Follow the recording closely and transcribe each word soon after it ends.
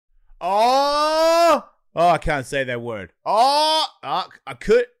Oh, I can't say that word. I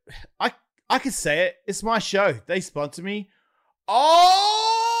could say it. It's my show. They sponsor me.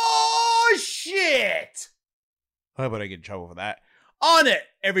 Oh, shit. I hope I don't get in trouble for that. On it,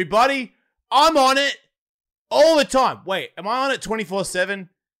 everybody. I'm on it all the time. Wait, am I on it 24/7?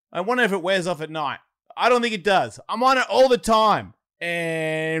 I wonder if it wears off at night. I don't think it does. I'm on it all the time.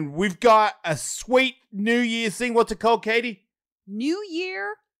 And we've got a sweet New Year's thing. What's it called, Katie? New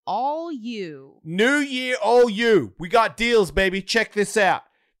Year, all you. New Year, all you. We got deals, baby. Check this out.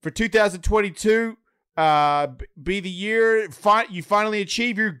 For 2022, be the year you finally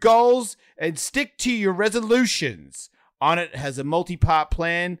achieve your goals and stick to your resolutions. On it has a multi-part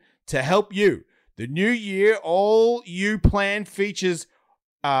plan to help you. The New Year, all you plan features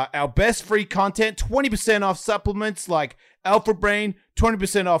our best free content, 20% off supplements like Alpha Brain,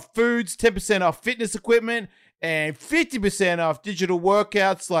 20% off foods, 10% off fitness equipment, and 50% off digital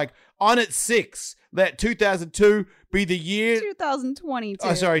workouts like On It 6. Let 2002 be the year... 2022.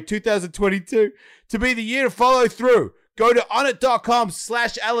 Oh, sorry, 2022. To be the year to follow through. Go to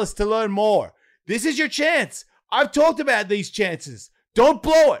onit.com/Alice to learn more. This is your chance. I've talked about these chances. Don't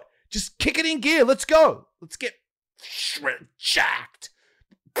blow it. Just kick it in gear. Let's go. Let's get jacked.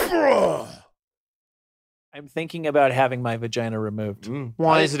 I'm thinking about having my vagina removed.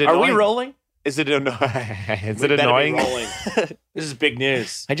 Why is it annoying? Are we rolling? Is it annoying? Is it annoying? This is big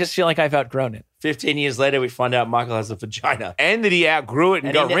news. I just feel like I've outgrown it. 15 years later, we find out Michael has a vagina. And that he outgrew it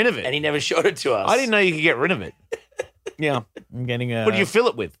and got rid of it. And he never showed it to us. I didn't know you could get rid of it. Yeah, I'm getting a... What do you fill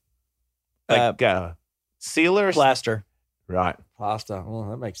it with? Like sealer? Or plaster. Right. Plaster.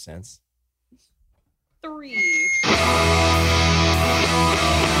 Well, that makes sense. 3.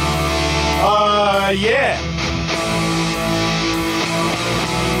 Yeah.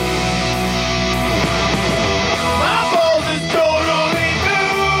 My balls is totally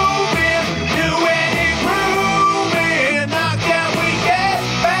moving, doing it, grooving. How can we get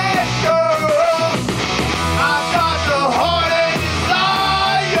better? I've got the heart and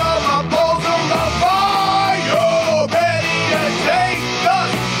desire. My balls are on fire, ready to take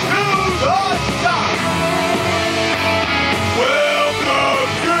us to the top. Welcome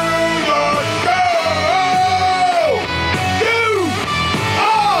to the show. You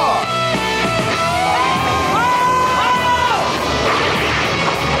are.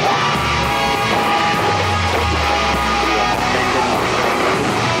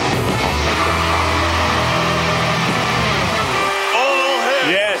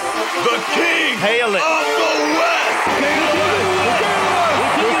 Yes, the king Hail it. of the West. King of the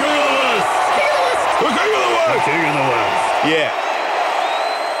West. The king of the West. Yeah.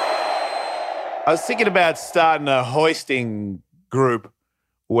 I was thinking about starting a hoisting group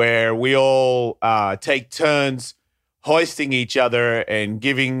where we all take turns hoisting each other and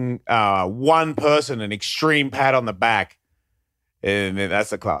giving one person an extreme pat on the back. And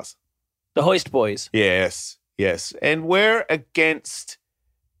that's the class. The Hoist Boys. Yes, yes. And we're against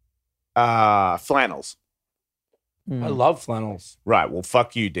flannels. I love flannels. Right. Well,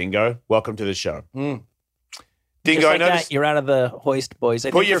 fuck you, Dingo. Welcome to the show. Mm. Dingo, Just like I noticed. that, you're out of the Hoist Boys.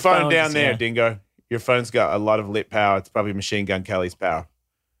 Put your phone down there, Dingo. Your phone's got a lot of lit power. It's probably Machine Gun Kelly's power.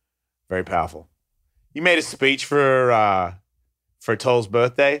 Very powerful. You made a speech for Toll's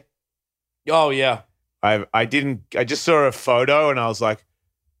birthday. Oh, yeah. I just saw a photo and I was like,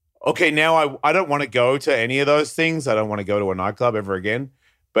 okay, now I don't want to go to any of those things. I don't want to go to a nightclub ever again.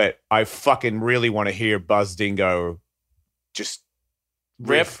 But I fucking really want to hear Buzz Dingo just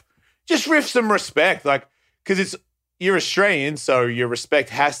riff some respect. Like, because you're Australian, so your respect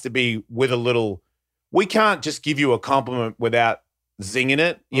has to be with a little. We can't just give you a compliment without zinging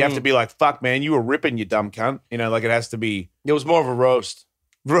it. You have to be like, fuck, man, you were ripping, you dumb cunt. You know, like it has to be. It was more of a roast.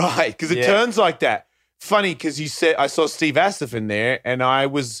 Right, because it turns like that. Funny, because you said, I saw Steve Astafin there, and I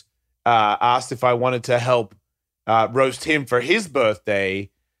was asked if I wanted to help roast him for his birthday.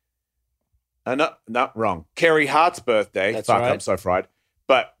 Not wrong. Kerry Hart's birthday. That's Fuck, right. I'm so fried.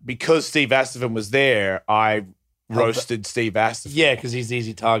 But because Steve Astafin was there, I roasted Steve Astafin. Yeah, because he's the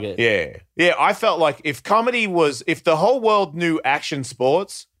easy target. Yeah. Yeah, I felt like if the whole world knew action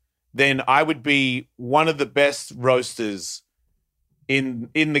sports, then I would be one of the best roasters in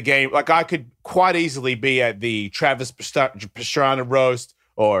the game. Like I could quite easily be at the Travis Pastrana roast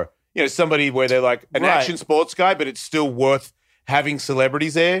or, you know, somebody where they're like an action sports guy, but it's still worth having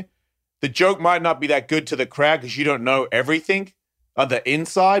celebrities there. The joke might not be that good to the crowd because you don't know everything on the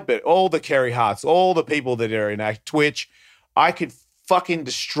inside, but all the Kerry Harts, all the people that are in Twitch, I could fucking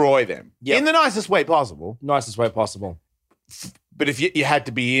destroy them in the nicest way possible. Nicest way possible. But if you had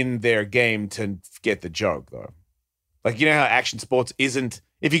to be in their game to get the joke, though. Like, you know how action sports isn't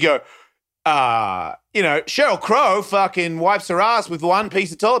If you go, Sheryl Crow fucking wipes her ass with one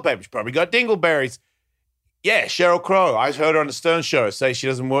piece of toilet paper. She probably got dingleberries. Yeah, Sheryl Crow. I heard her on the Stern Show say she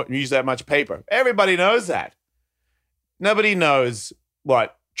doesn't use that much paper. Everybody knows that. Nobody knows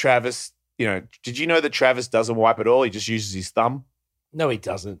what Travis, did you know that Travis doesn't wipe at all? He just uses his thumb. No, he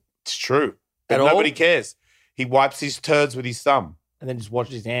doesn't. It's true. But At all? nobody cares. He wipes his turds with his thumb. And then just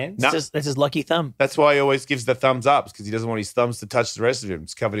washes his hands. No. That's his lucky thumb. That's why he always gives the thumbs up, because he doesn't want his thumbs to touch the rest of him.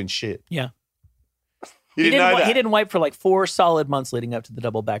 It's covered in shit. Yeah. You didn't know that? He didn't wipe for like 4 solid months leading up to the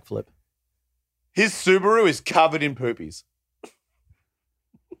double backflip. His Subaru is covered in poopies.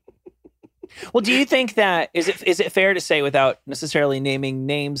 Well, do you think that is it fair to say, without necessarily naming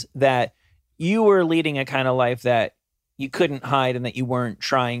names, that you were leading a kind of life that you couldn't hide and that you weren't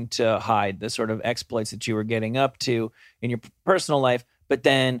trying to hide the sort of exploits that you were getting up to in your personal life, but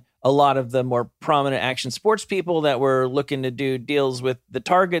then a lot of the more prominent action sports people that were looking to do deals with the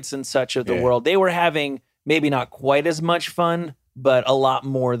Targets and such of the world, they were having maybe not quite as much fun, but a lot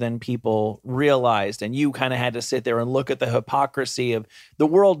more than people realized. And you kind of had to sit there and look at the hypocrisy of the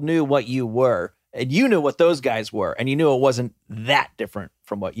world knew what you were, and you knew what those guys were, and you knew it wasn't that different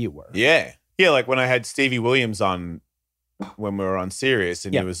from what you were. Yeah. Yeah, like when I had Stevie Williams on when we were on Sirius,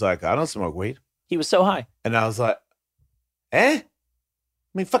 and he was like, I don't smoke weed. He was so high. And I was like, I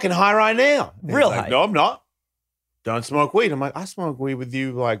mean, fucking high right now. And Real he's like, high. No, I'm not. Don't smoke weed. I'm like, I smoke weed with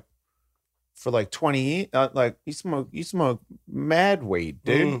you for 20 years. Like you smoke mad weed,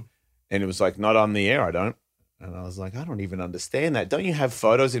 dude. And it was like, not on the air, I don't. And I was like, I don't even understand that. Don't you have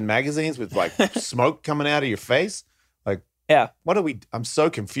photos in magazines with like smoke coming out of your face? Like, Yeah. I'm so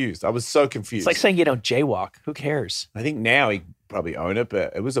confused. I was so confused. It's like saying you don't jaywalk. Who cares? I think now he probably own it,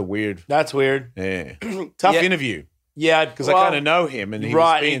 but it was a weird, That's weird. tough Yeah. interview. Yeah, Because I kind of know him, and he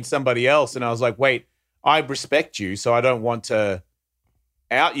was being somebody else. And I was like, wait, I respect you, so I don't want to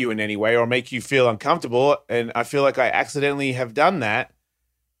out you in any way or make you feel uncomfortable. And I feel like I accidentally have done that.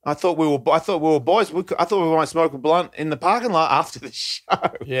 I thought we were boys. I thought we might smoke a blunt in the parking lot after the show.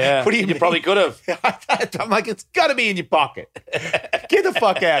 Yeah. What do you You mean? probably could have. I'm like, it's got to be in your pocket. Get the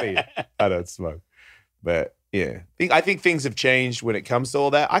fuck out of here. I don't smoke. But yeah, I think things have changed when it comes to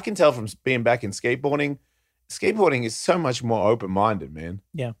all that. I can tell from being back in skateboarding. Skateboarding is so much more open-minded, man.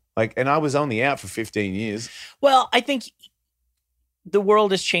 Yeah. Like, and I was only out for 15 years. Well, I think the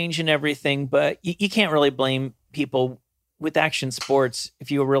world has changed and everything, but you can't really blame people with action sports.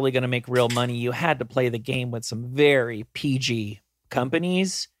 If you were really going to make real money, you had to play the game with some very PG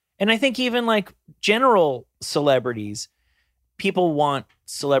companies. And I think even like general celebrities, people want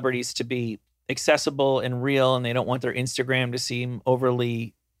celebrities to be accessible and real, and they don't want their Instagram to seem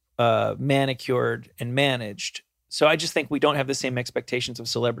overly manicured and managed. So I just think we don't have the same expectations of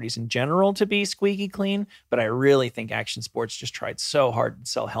celebrities in general to be squeaky clean, but I really think action sports just tried so hard to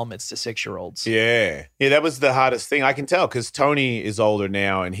sell helmets to 6-year-olds. Yeah. Yeah, that was the hardest thing. I can tell because Tony is older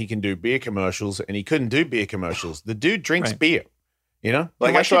now and he can do beer commercials, and he couldn't do beer commercials. The dude drinks Right. beer, you know?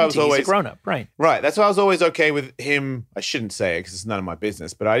 Like, Why that's why I shouldn't was he? He's always a grown-up, right? Right. That's why I was always okay with him. I shouldn't say it because it's none of my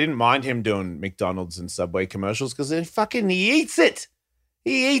business, but I didn't mind him doing McDonald's and Subway commercials because he eats it.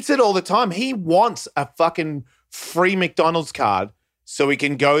 He eats it all the time. He wants a fucking free McDonald's card so he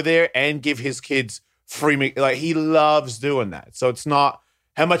can go there and give his kids free. Like, he loves doing that. So it's not,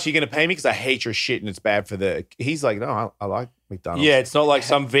 how much are you going to pay me? Because I hate your shit and it's bad for the. He's like, no, I like McDonald's. Yeah, it's not like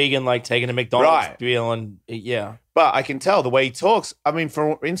some vegan like taking a McDonald's Right. deal and yeah. But I can tell the way he talks. I mean,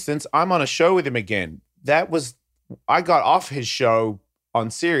 for instance, I'm on a show with him again. I got off his show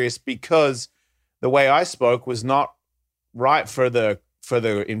on Sirius because the way I spoke was not right for the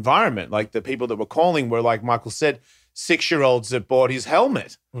environment. Like, the people that were calling were, like Michael said, 6-year-olds that bought his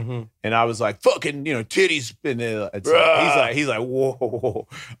helmet. Mm-hmm. And I was like, fucking, titties. And he's like, whoa,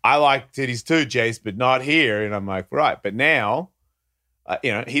 I like titties too, Jace, but not here. And I'm like, right. But now,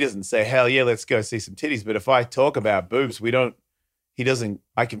 he doesn't say, hell yeah, let's go see some titties. But if I talk about boobs,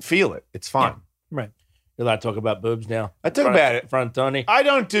 I can feel it. It's fine. Right. You're allowed to talk about boobs now. I talk about it. In front of Tony. I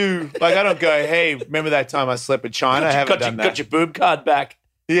don't go, hey, remember that time I slept with China? I haven't done that. Got your boob card back.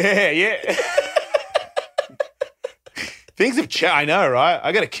 Yeah. Things have changed. I know, right?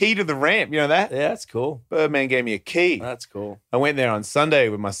 I got a key to the ramp. You know that? Yeah, that's cool. Birdman gave me a key. That's cool. I went there on Sunday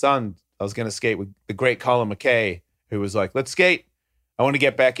with my son. I was going to skate with the great Colin McKay, who was like, let's skate. I want to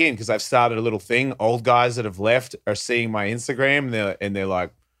get back in because I've started a little thing. Old guys that have left are seeing my Instagram and they're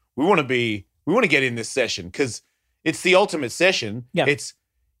like, we want to get in this session because it's the ultimate session. Yeah. It's,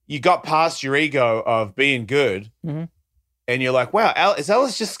 you got past your ego of being good. Mhm. And you're like, wow, is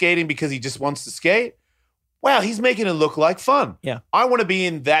Ellis just skating because he just wants to skate? Wow, he's making it look like fun. Yeah. I want to be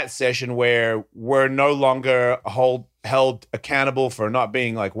in that session where we're no longer held accountable for not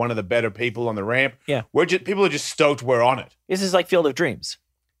being like one of the better people on the ramp. Yeah. People are just stoked we're on it. This is like Field of Dreams.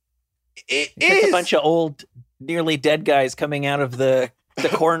 It It's is. a bunch of old, nearly dead guys coming out of the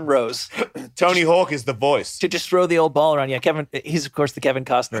corn rows Tony Hawk is the voice. to just throw the old ball around. Yeah, Kevin. He's of course the Kevin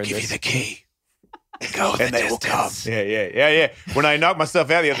Costner in this. the key. Go and they will come. Yeah. When I knocked myself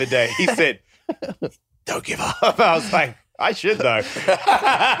out the other day, he said, "Don't give up." I was like, I should though.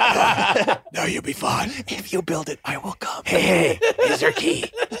 No, you'll be fine. If you build it, I will come. Hey, here's your key.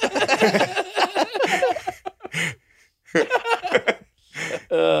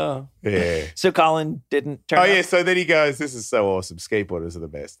 Yeah. So Colin didn't turn Oh up? yeah. So then he goes, "This is so awesome. Skateboarders are the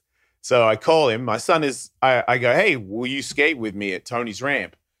best." So I call him. My son is. I go, "Hey, will you skate with me at Tony's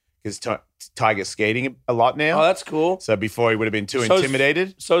ramp?" Because Tiger's skating a lot now. Oh, that's cool. So before he would have been too So is-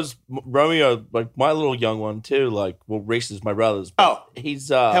 intimidated. So is Romeo, like my little young one too. Like, well, Reese is my brother's. But Oh. he's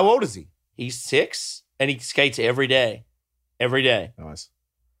How old is he? He's 6 and he skates every day. Every day. Nice.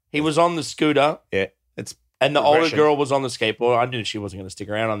 He was on the scooter Yeah. It's and the older progression. girl was on the skateboard. I knew she wasn't going to stick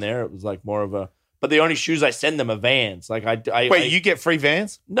around on there. It was like more of a. But the only shoes I send them are Vans. Like wait. You get free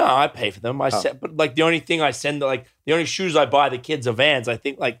Vans? No, I pay for them. But like the only thing I send, like the only shoes I buy the kids are Vans. I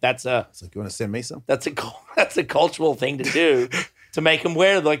think like that's a It's like, you want to send me some? that's a cultural thing to do to make them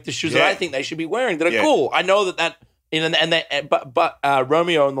wear like the shoes that I think they should be wearing that are cool. I know that but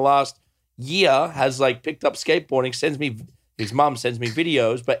Romeo in the last year has like picked up skateboarding. His mom sends me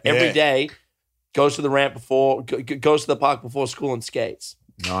videos, but every day goes to the ramp goes to the park before school and skates.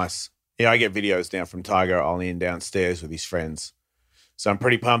 Nice. Yeah, I get videos down from Tiger Ollie and downstairs with his friends. So I'm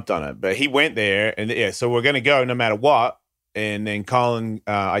pretty pumped on it. But he went there, and so we're going to go no matter what. And then Colin,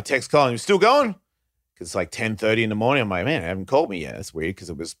 I text Colin, "He's still going?" Because it's like 10:30 in the morning. I'm like, man, I haven't called me yet. That's weird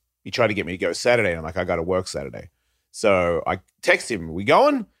because he tried to get me to go Saturday. And I'm like, I got to work Saturday. So I text him, "We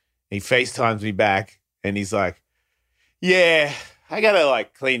going?" He FaceTimes me back, and he's like, "Yeah, I got to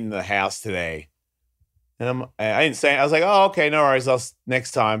like clean the house today." And I didn't say it. I was like, "Oh, okay, no worries.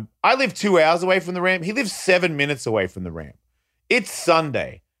 Next time." I live 2 hours away from the ramp. He lives 7 minutes away from the ramp. It's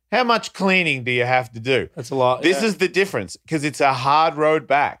Sunday. How much cleaning do you have to do? That's a lot. This is the difference because it's a hard road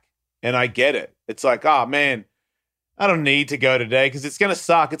back, and I get it. It's like, oh man, I don't need to go today because it's gonna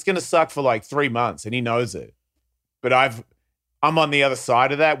suck. It's gonna suck for like 3 months, and he knows it. But I'm on the other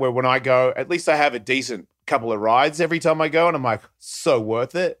side of that where when I go, at least I have a decent couple of rides every time I go, and I'm like, so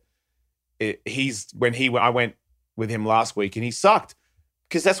worth it. I went with him last week and he sucked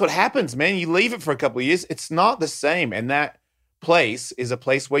because that's what happens, man. You leave it for a couple of years. It's not the same. And that place is a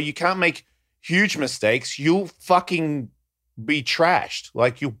place where you can't make huge mistakes. You'll fucking be trashed.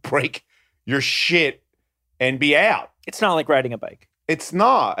 Like you'll break your shit and be out. It's not like riding a bike. It's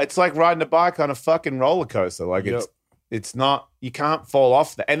not. It's like riding a bike on a fucking roller coaster. Like it's not, you can't fall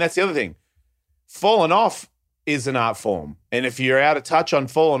off that. And that's the other thing. Falling off is an art form. And if you're out of touch on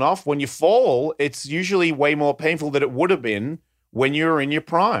falling off, when you fall, it's usually way more painful than it would have been when you were in your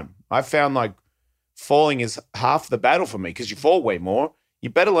prime. I found like falling is half the battle for me because you fall way more.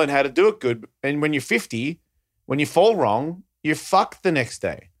 You better learn how to do it good. And when you're 50, when you fall wrong, you're fucked the next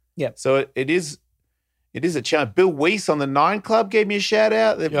day. Yeah. So it is a challenge. Bill Weiss on the 9 Club gave me a shout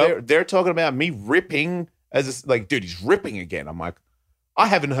out. They're talking about me ripping dude, he's ripping again. I'm like, I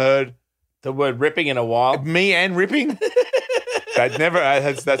haven't heard the word ripping in a while. Me and ripping?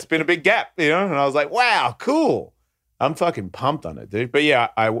 That's been a big gap, you know? And I was like, wow, cool. I'm fucking pumped on it, dude. But yeah,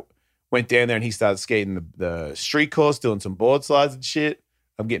 I went down there and he started skating the street course, doing some board slides and shit.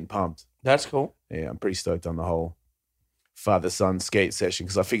 I'm getting pumped. That's cool. Yeah, I'm pretty stoked on the whole father-son skate session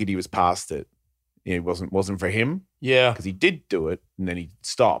because I figured he was past it. It wasn't for him. Yeah. Because he did do it and then he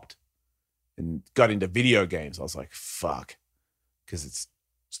stopped and got into video games. I was like, fuck. Because it's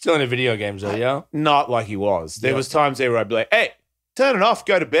Still into video games though, yeah? not like he was. There was times there where I'd be like, hey, turn it off,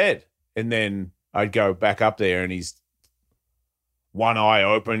 go to bed. And then I'd go back up there and he's one eye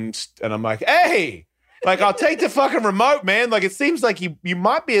open and I'm like, hey, like I'll take the fucking remote, man. Like it seems like you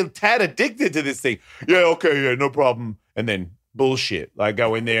might be a tad addicted to this thing. Yeah, okay, yeah, no problem. And then bullshit. I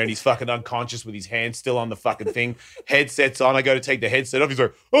go in there and he's fucking unconscious with his hand still on the fucking thing. Headset's on. I go to take the headset off. He's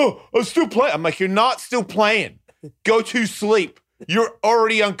like, oh, I'm still playing. I'm like, you're not still playing. Go to sleep. You're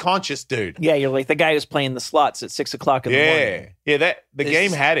already unconscious, dude. Yeah, you're like the guy who's playing the slots at 6 o'clock in the morning. Yeah, the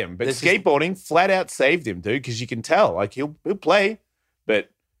game had him. But skateboarding flat out saved him, dude, because you can tell. Like, he'll play.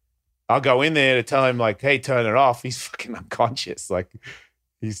 But I'll go in there to tell him, like, hey, turn it off. He's fucking unconscious. Like,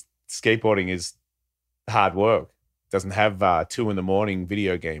 skateboarding is hard work. Doesn't have 2 a.m.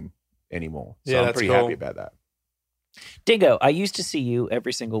 video game anymore. So I'm pretty happy about that. Dingo, I used to see you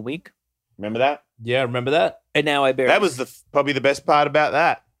every single week. Remember that? Yeah, remember that? And now I barely. That was probably the best part about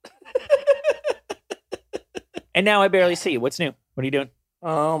that. And now I barely see you. What's new? What are you doing?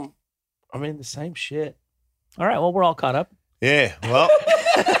 I mean, the same shit. All right. Well, we're all caught up. Yeah. Well,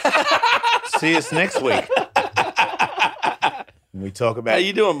 see us next week. When we talk about. How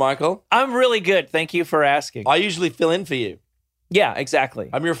you doing, Michael? I'm really good. Thank you for asking. I usually fill in for you. Yeah, exactly.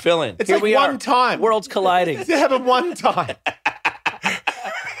 I'm your fill-in. It's Here like we one are. time. Worlds colliding. It happened one time.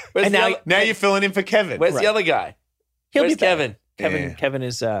 And Now you're filling in for Kevin. Where's Right. the other guy? He'll Where's be back. Kevin? Yeah. Kevin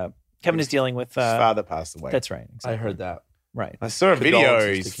is dealing with. His father passed away. That's right. I heard that. Right. I saw a video.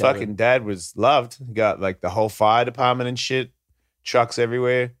 Condolences His to Kevin. fucking dad was loved. He got like the whole fire department and shit, trucks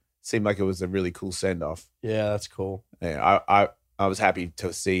everywhere. Seemed like it was a really cool send off. Yeah, that's cool. Yeah, I was happy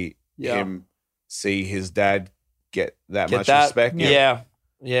to see him see his dad get that much respect. Yeah.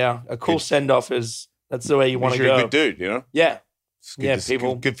 A cool send-off that's the way you want to You're go. a good dude, you know. Yeah. It's good Yeah, to-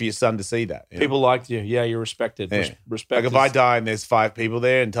 people- good for your son to see that. you know? People liked you. Yeah, you're respected. Yeah. Respect. Like if I die and there's 5 people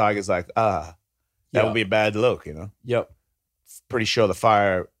there, and Tiger's like, that would be a bad look, you know. Yep. Pretty sure the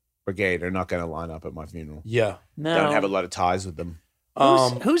fire brigade are not going to line up at my funeral. Yeah. No. Don't have a lot of ties with them.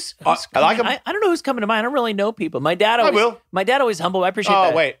 Who's I like coming- him. I don't know who's coming to mind. I don't really know people. My dad I always. will. My dad always humble. I appreciate Oh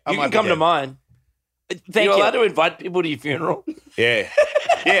that. wait, I You might can be come to dead. mine. Thank You're you. allowed to invite people to your funeral. Yeah,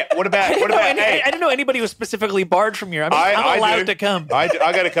 yeah. What about I hey? didn't know anybody was specifically barred from here. I'm I allowed do. to come. I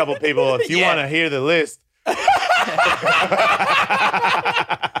got a couple people. If you Yeah. want to hear the list,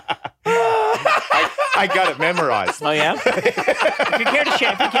 I got it memorized. Oh yeah. If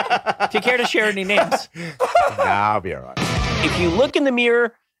you care to share any names. Nah, I'll be all right. If you look in the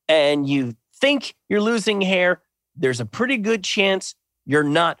mirror and you think you're losing hair, there's a pretty good chance you're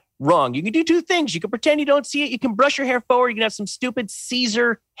not wrong. You can do 2 things. You can pretend you don't see it. You can brush your hair forward. You can have some stupid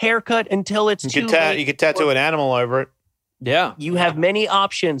Caesar haircut until it's too late. You could tattoo an animal over it. Yeah. You have many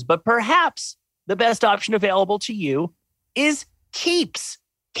options, but perhaps the best option available to you is Keeps.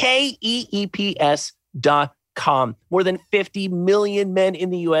 KEEPS.com. More than 50 million men in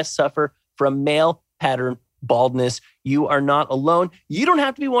the U.S. suffer from male pattern baldness. You are not alone. You don't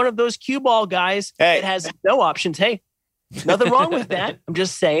have to be one of those cue ball guys that has no options. Hey, nothing wrong with that. I'm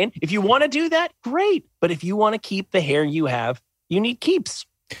just saying, if you want to do that, great. But if you want to keep the hair you have, you need Keeps.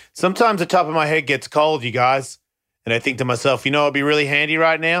 Sometimes the top of my head gets cold, you guys, and I think to myself, you know, it'd be really handy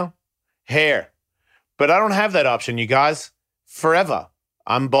right now, hair. But I don't have that option, you guys. Forever,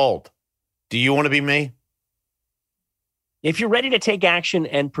 I'm bald. Do you want to be me? If you're ready to take action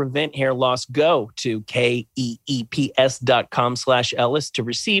and prevent hair loss, go to KEEPS.com/Ellis to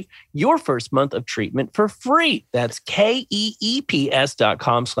receive your first month of treatment for free. That's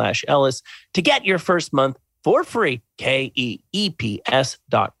KEEPS.com/Ellis to get your first month for free.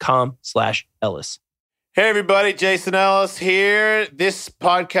 KEEPS.com/Ellis. Hey, everybody, Jason Ellis here. This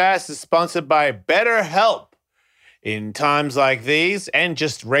podcast is sponsored by BetterHelp. In times like these, and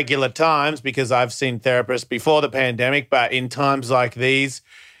just regular times, because I've seen therapists before the pandemic, but in times like these,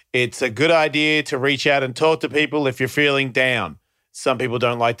 it's a good idea to reach out and talk to people if you're feeling down. Some people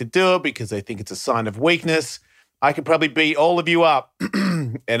don't like to do it because they think it's a sign of weakness. I could probably beat all of you up,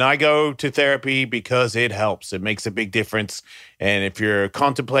 and I go to therapy because it helps. It makes a big difference. And if you're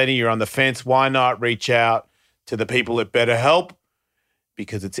contemplating, you're on the fence, why not reach out to the people at BetterHelp?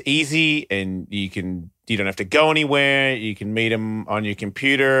 Because it's easy and you don't have to go anywhere. You can meet them on your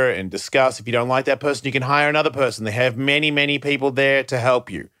computer and discuss. If you don't like that person, you can hire another person. They have many, many people there to help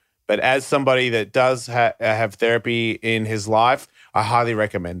you. But as somebody that does have therapy in his life, I highly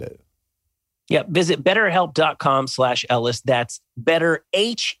recommend it. Yeah, visit betterhelp.com/Ellis. That's better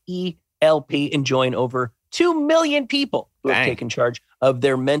HELP and join over 2 million people who have Dang. taken charge of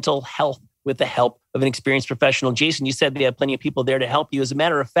their mental health with the help of an experienced professional. Jason, you said they have plenty of people there to help you. As a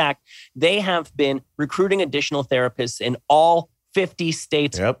matter of fact, they have been recruiting additional therapists in all 50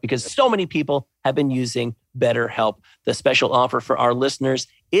 states because so many people have been using BetterHelp. The special offer for our listeners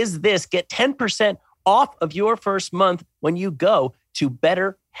is this. Get 10% off of your first month when you go to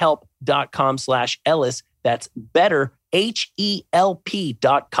betterhelp.com/Ellis. That's better,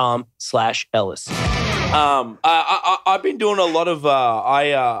 HELP.com/Ellis. I've been doing a lot of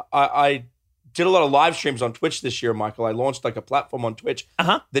I did a lot of live streams on Twitch this year, Michael. I launched like a platform on Twitch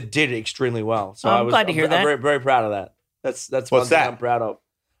that did extremely well. So I'm glad to hear that. I'm very, very proud of that. That's What's one thing that? I'm proud of.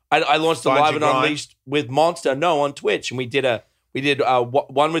 I launched a Find live Your and Grind? Unleashed with Monster. No, on Twitch, and we did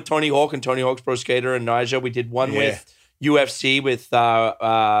one with Tony Hawk and Tony Hawk's Pro Skater and Nigel. We did one with UFC with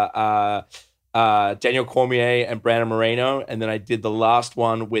Daniel Cormier and Brandon Moreno, and then I did the last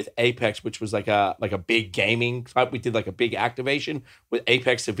one with Apex, which was like a big gaming type. We did like a big activation with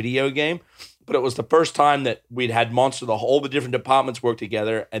Apex, a video game, but it was the first time that we'd had Monster, all the different departments work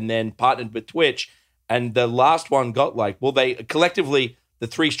together, and then partnered with Twitch. And the last one got they collectively, the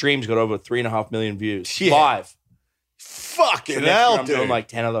 3 streams got over 3.5 million views. Yeah. Live. Fucking So next year hell, I'm dude. doing like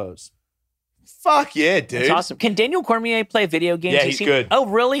 10 of those. Fuck yeah, dude. That's awesome. Can Daniel Cormier play video games? Yeah, He he's seems- good. Oh,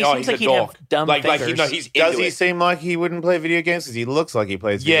 really? He Oh, seems he's like a he'd dog. have dumb Like fingers. he's Does into he it. seem like he wouldn't play video games? Because he looks like he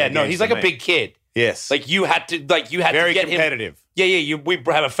plays video Yeah, games. no, he's to like a me. big kid. Yes. Like you had to very get him. competitive. Yeah. We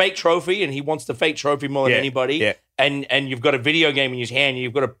have a fake trophy, and he wants the fake trophy more than Yeah, anybody. yeah. And you've got a video game in his hand, and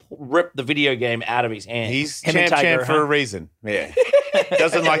you've got to rip the video game out of his hand. He's Him and champ Tiger, for huh? a reason. Yeah.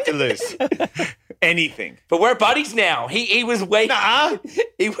 Doesn't like to lose. Anything. But we're buddies now. He was waving.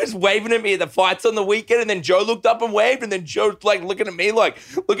 He was waving at me at the fights on the weekend, and then Joe looked up and waved, and then Joe's like looking at me like,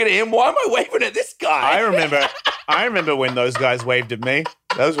 looking at him. Why am I waving at this guy? I remember when those guys waved at me.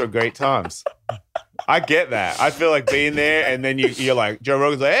 Those were great times. I get that. I feel like being there, and then you're like, Joe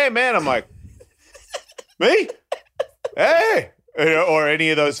Rogan's like, hey, man. I'm like, me? Hey. You know, or any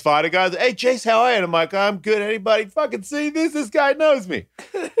of those fighter guys. Hey, Jace, how are you? And I'm like, I'm good. Anybody fucking see this? This guy knows me.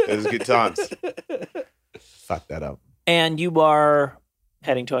 It was good times. Fuck that up. And you are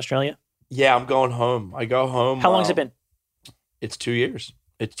heading to Australia? Yeah, I'm going home. I go home. How long has it been? It's 2 years.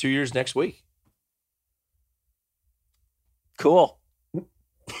 It's 2 years next week. Cool.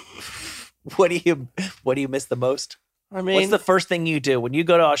 What do you miss the most? I mean, What's the first thing you do when you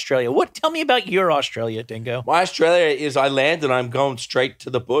go to Australia? Tell me about your Australia, Dingo. my Australia is I land and I'm going straight to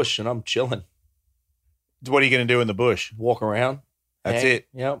the bush and I'm chilling, What are you going to do in the bush? walk around. That's hang. it.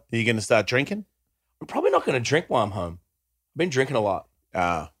 Yep. Are you going to start drinking? I'm probably not going to drink while I'm home. I've been drinking a lot.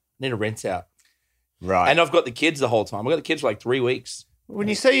 Ah, I need to rinse out. right. And I've got the kids the whole time. I've got the kids for like 3 weeks. When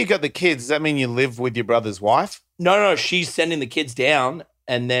you say you got the kids, does that mean you live with your brother's wife? No, she's sending the kids down,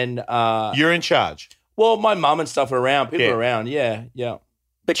 and then You're in charge. well, my mum and stuff are around. People Yeah. are around. Yeah.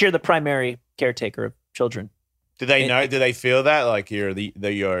 But you're the primary caretaker of children. Do they know? Do they feel that like you're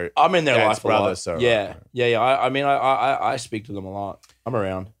your? I'm in their Dad's life a brother, lot. so- Yeah. I mean, I speak to them a lot. I'm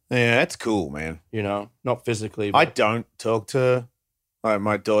around. Yeah, that's cool, man. You know, not physically. I But don't talk to. Like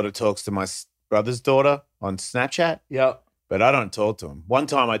my daughter talks to my brother's daughter on Snapchat, yeah. but I don't talk to him. One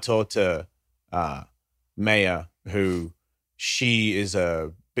time I talked to Maya, who she is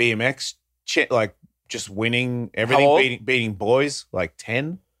a BMX like just winning How everything, old? beating boys like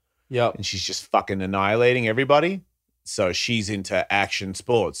 10. Yeah. And she's just fucking annihilating everybody. So she's into action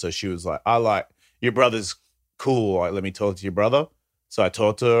sports. So she was like, I like your brother's cool. Like, let me talk to your brother. So I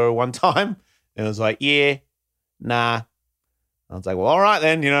talked to her one time and it was like, yeah, nah. I was like, well, all right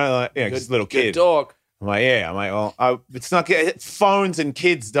then, you know, like, yeah, just a little kid. Good dog. I'm like, yeah. I'm like, well, it's not phones and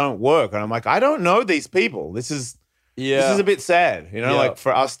kids don't work. And I'm like, I don't know these people. This is a bit sad, you know, Yeah. like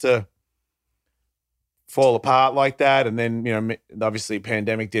for us to fall apart like that. And then, you know, obviously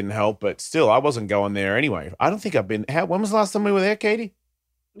pandemic didn't help, but still I wasn't going there anyway. I don't think I've been, when was the last time we were there, Katie?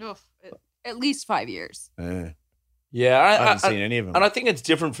 Oof, at least 5 years. Yeah. I haven't seen any of them. And I think it's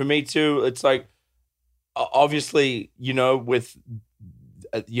different for me too. It's like, obviously, you know, with,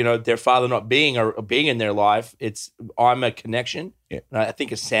 you know, their father not being in their life, I'm a connection. Yeah. And I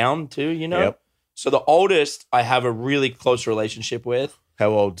think a sound too, you know? Yep. So the oldest I have a really close relationship with. How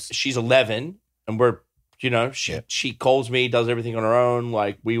old? She's 11 and we're, you know, she calls me, does everything on her own.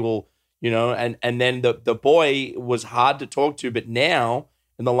 Like we will, you know, and then the boy was hard to talk to, but now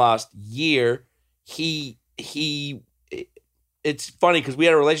in the last year, it's funny because we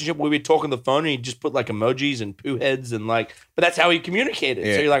had a relationship where we would talk on the phone and he'd just put like emojis and poo heads and like, but that's how he communicated.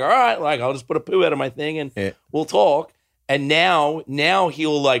 Yeah. So you're like, all right, like I'll just put a poo head on my thing and we'll talk. And now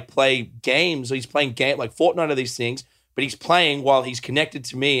he'll like play games. So he's playing like Fortnite or these things, but he's playing while he's connected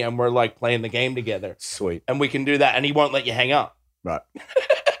to me and we're like playing the game together. Sweet. And we can do that and he won't let you hang up. Right.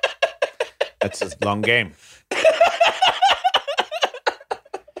 That's a long game.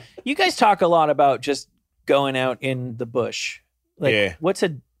 You guys talk a lot about just going out in the bush. Like, Yeah.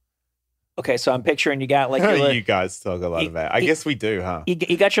 Okay, so I'm picturing you got like your You guys talk a lot about. I guess we do, huh? you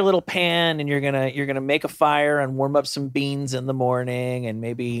got your little pan and you're gonna make a fire and warm up some beans in the morning and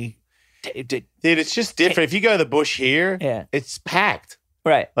maybe Dude, it's just different. If you go to the bush here, Yeah. it's packed.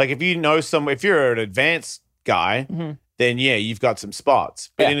 right. Like if you know if you're an advanced guy, Mhm. then yeah, you've got some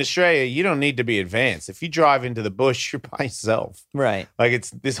spots. But Yeah. in Australia, you don't need to be advanced. If you drive into the bush, you're by yourself. Right. Like it's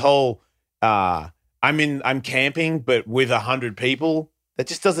this whole I'm camping, but with 100 people. That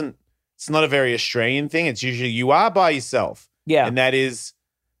just doesn't. It's not a very Australian thing. It's usually you are by yourself, Yeah. and that is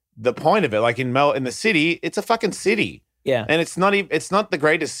the point of it. Like in the city, it's a fucking city, Yeah. and it's not even. It's not the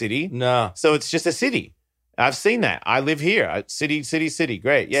greatest city, No. so it's just a city. I've seen that. I live here. City.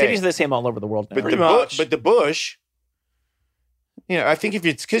 Great. Yeah. Cities are the same all over the world now. But Pretty the much. but the bush, you know, I think if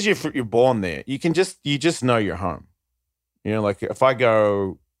it's because you're born there, you just know you're home. You know, like if I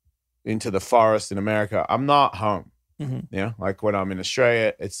go into the forest in America, I'm not home. Mhm. You know, like when I'm in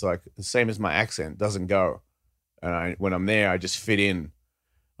Australia, it's like the same as my accent doesn't go. and when I'm there, I just fit in.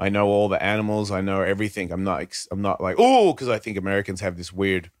 I know all the animals. I know everything. I'm not like, oh, because I think Americans have this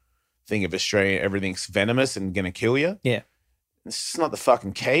weird thing of Australia, everything's venomous and gonna kill you. Yeah. It's just not the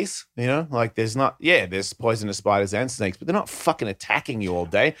fucking case, you know? Like there's poisonous spiders and snakes, but they're not fucking attacking you all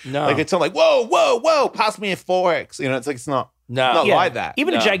day. No. Like it's not like, whoa, pass me a 4X. You know, it's like it's not Yeah. like that.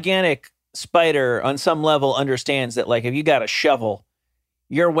 Even a gigantic spider on some level understands that, like, if you got a shovel,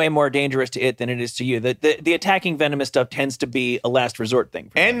 you're way more dangerous to it than it is to you. The attacking venomous stuff tends to be a last resort thing.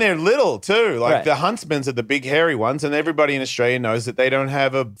 And they're little too. Like Right. the huntsmans are the big hairy ones, and everybody in Australia knows that they don't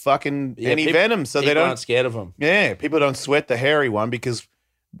have a fucking any venom, so they People don't. aren't scared of them. Yeah, people don't sweat the hairy one because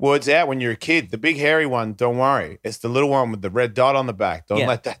word's out when you're a kid. The big hairy one, don't worry. It's the little one with the red dot on the back. Don't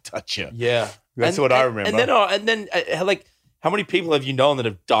let that touch you. Yeah, That's what I remember. And then, like, how many people have you known that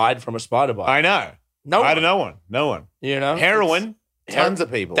have died from a spider bite? I know. No I one. don't know No one. You know, Heroin. Tons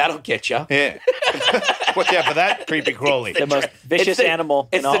of people. That'll get you. Yeah. Watch out for that creepy crawly. The most vicious animal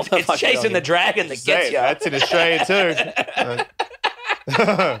in all the It's fucking chasing the ocean. dragon that Say gets it, you. that's in Australia too. It's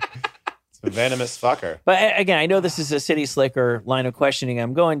a venomous fucker. But again, I know this is a city slicker line of questioning.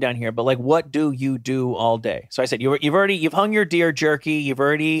 I'm going down here, but like, what do you do all day? So I said you've hung your deer jerky, you've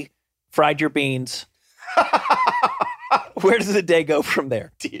already fried your beans. Where does the day go from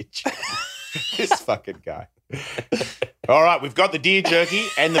there? This fucking guy. All right, we've got the deer jerky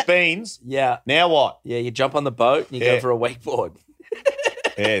and the beans. Yeah. Now what? Yeah, you jump on the boat and you Yeah. go for a wakeboard.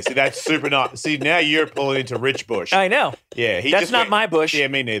 Yeah, see, that's super nice. See, now you're pulling into Rich Bush. I know. Yeah, That's not my bush. Yeah,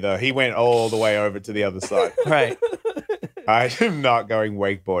 me neither. He went all the way over to the other side. Right. I am not going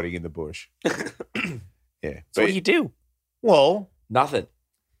wakeboarding in the bush. Yeah. So what do you do? Well, Nothing.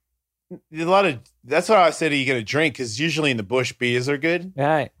 that's why I said, are you going to drink? Because usually in the bush, beers are good. All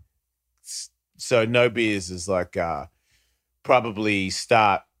right. So no beers is like probably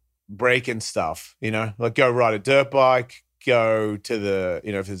start breaking stuff, you know, like go ride a dirt bike, go to the,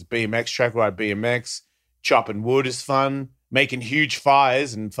 you know, if there's a BMX track, ride BMX, chopping wood is fun, making huge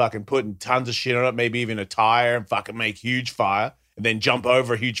fires and fucking putting tons of shit on it, maybe even a tire and fucking make huge fire and then jump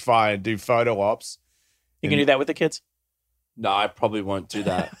over a huge fire and do photo ops. You can do that with the kids? No, I probably won't do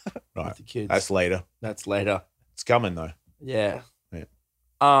that Right. with the kids. That's later. That's later. It's coming though. Yeah. Yeah.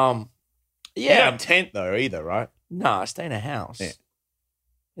 You Yeah. don't tent though either, right? No, I stay in a house. Yeah.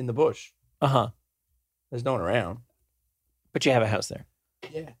 In the bush. Uh-huh. There's no one around. But you have a house there.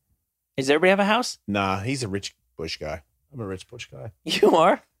 Yeah. Does everybody have a house? Nah, he's a rich bush guy. I'm a rich bush guy. You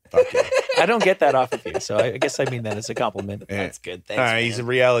are? Fuck yeah. I don't get that off of you, so I guess I mean that as a compliment. Yeah. That's good. Thanks. He's a man.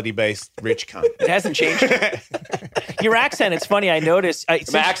 reality-based rich cunt. It hasn't changed. Your accent, it's funny, I noticed.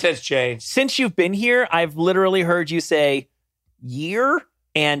 My accent's changed. Since you've been here, I've literally heard you say year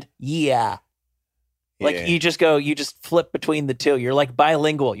and yeah. Like Yeah. you just flip between the two. You're like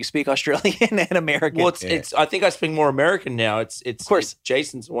bilingual. You speak Australian and American. Well, it's. I think I speak more American now. It's. Of course.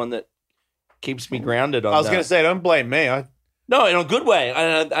 Jason's the one that keeps me grounded on I was that. going to say, don't blame me. No, in a good way.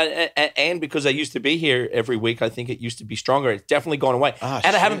 And because I used to be here every week, I think it used to be stronger. It's definitely gone away. Ah,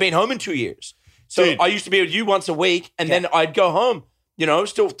 and I haven't shit. been home in 2 years. So Dude. I used to be with you once a week, and then I'd go home, you know,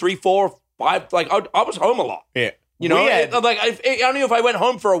 still 3, 4, 5. Like, I was home a lot. Yeah. You know, We had- like, I don't know if I went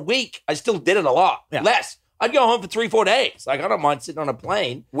home for a week, I still did it a lot. Yeah. Less. I'd go home for 3, 4 days. Like, I don't mind sitting on a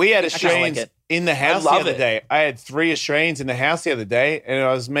plane. We had kinda like Australians it. in the house the love other it. day. I had 3 Australians in the house the other day, and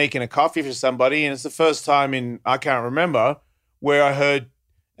I was making a coffee for somebody, and it's the first time in, I can't remember, where I heard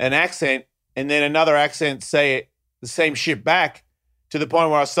an accent and then another accent say it, the same shit back, to the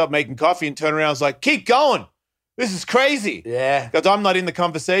point where I stopped making coffee and turned around. I was like, keep going. This is crazy. Yeah. Because I'm not in the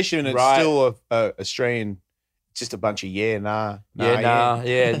conversation, and it's Right. still a Australian, just a bunch of yeah, nah, Yeah,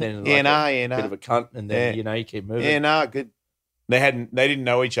 and then yeah, like nah, a yeah, nah. bit of a cunt, and then, Yeah. you know, you keep moving. Yeah, nah, good. They didn't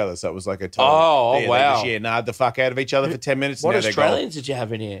know each other, so it was like a total. Oh, they wow. just, yeah, nah, the fuck out of each other for 10 minutes. What and now they're gone. Australians did you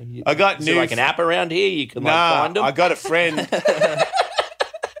have in here? I got Is there new- like an app around here you can like Nah, find them? I got a friend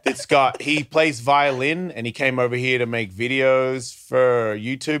he plays violin, and he came over here to make videos for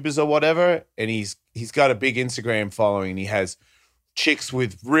YouTubers or whatever, and he's got a big Instagram following, and he has chicks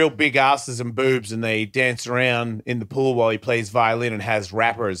with real big asses and boobs, and they dance around in the pool while he plays violin, and has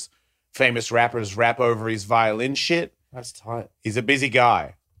famous rappers rap over his violin shit. That's tight. He's a busy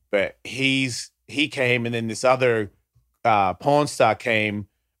guy, but he came, and then this other porn star came,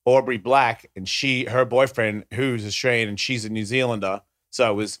 Aubrey Black, and her boyfriend, who's Australian, and she's a New Zealander. So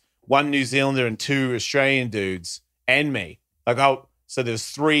it was 1 New Zealander and 2 Australian dudes and me. So there's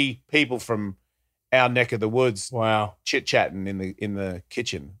 3 people from our neck of the woods Wow. chit-chatting in the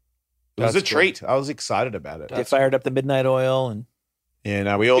kitchen. It was That's a treat. I was excited about it. They fired up the midnight oil and Yeah,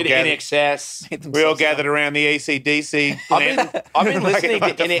 no, we all Bit of gathered. NXS. We all gathered around the ACDC. I've been listening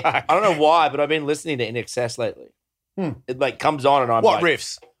What to the I fuck? don't know why, but I've been listening to NXS lately. It like comes on and I'm What like,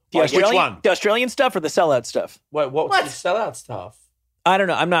 riffs? Which one? The Australian stuff or the sellout stuff? Wait, what's the sellout stuff? I don't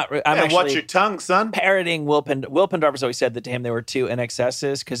know. I'm Yeah, actually watch your tongue, son. parroting Will Pendarvis always said that to him there were two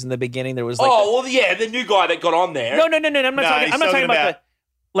NXSs because in the beginning there was like The new guy that got on there. no. I'm not he's talking about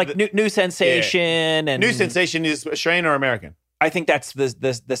talking the new sensation and New Sensation is Australian or American? I think that's the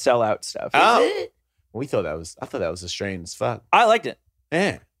sellout stuff. Oh, I thought that was Australian as fuck. I liked it,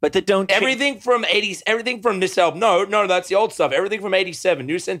 Yeah. but they don't Everything from '80s, everything from this album. No, that's the old stuff. Everything from '87,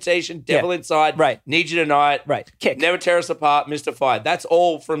 New Sensation, Devil Inside, Right. Need You Tonight, right kick. Never Tear Us Apart, Mystified. That's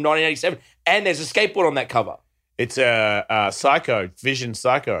all from 1987. And there's a skateboard on that cover. It's a Psycho, Vision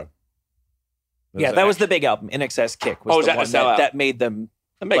Psycho. Yeah, that was the big album. NXS Kick was Oh, is the that one the sellout? that made them.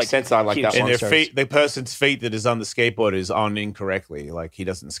 That makes Like, sense. I like huge that And one. their stars. feet, the person's feet that is on the skateboard is on incorrectly. Like he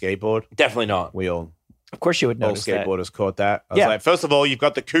doesn't skateboard. Definitely not. We all Of course, you would all notice that. skateboarders caught that. I was Yeah. like, first of all, you've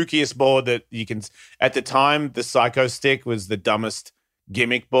got the kookiest board that you can. At the time, the Psycho Stick was the dumbest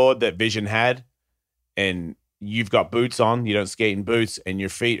gimmick board that Vision had, and you've got boots on. You don't skate in boots, and your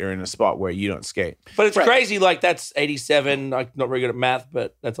feet are in a spot where you don't skate. But it's Right. crazy. Like that's '87. I'm not very good at math,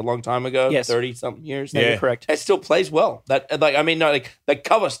 but that's a long time ago. Yes. 30 something years. No, you're Yeah. correct. It still plays well. That like I mean, no, like the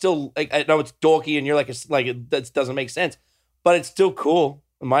cover still. Like I know it's dorky, and you're like that doesn't make sense, but it's still cool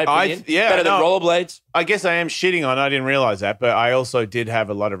in my opinion. Better than rollerblades. I guess I am shitting on. I didn't realize that, but I also did have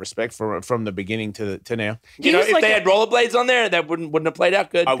a lot of respect for it from the beginning to now. You know, He's if like they a- had rollerblades on there, that wouldn't have played out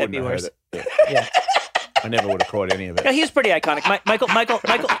good. I That'd wouldn't be have worse. heard it. Yeah. I never would have caught any of it. Yeah, he's pretty iconic.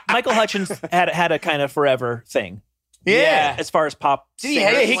 Michael Hutchins had a kind of forever thing Yeah. as far as pop. Did he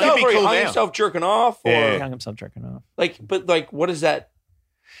singers. hang he himself could be or he cool hung now. himself jerking off? Or Yeah. He hung himself jerking off. like what is that?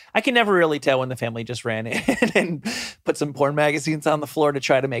 I can never really tell when the family just ran in and put some porn magazines on the floor to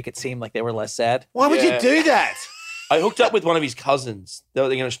try to make it seem like they were less sad. Why would Yeah. you do that? I hooked up with one of his cousins. She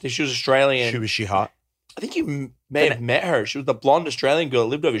was Australian. Was she hot? I think you may have met her. She was the blonde Australian girl that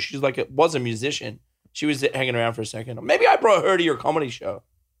lived over. She's like was a musician. She was hanging around for a second. Maybe I brought her to your comedy show.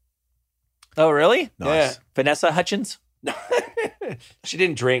 Oh, really? Nice. Vanessa Hutchins? She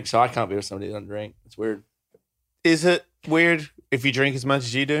didn't drink, so I can't be with somebody that doesn't drink. It's weird. Is it weird if you drink as much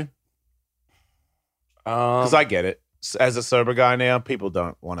as you do? Because I get it. As a sober guy now, people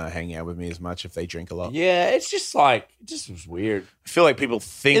don't want to hang out with me as much if they drink a lot. Yeah, it's just like it just was weird. I feel like people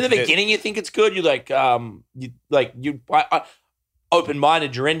think In the that- beginning, you think it's good. You open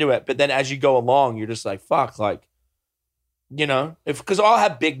minded. You're into it, but then as you go along, you're just like fuck, like because I'll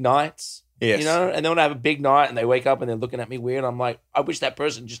have big nights, Yes. and then when I have a big night and they wake up and they're looking at me weird, I'm like, I wish that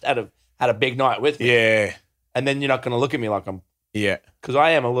person just had a big night with me. Yeah. And then you're not going to look at me like I'm. Yeah. Because I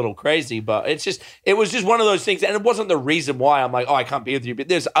am a little crazy, but it was just one of those things, and it wasn't the reason why I'm like, oh, I can't be with you. But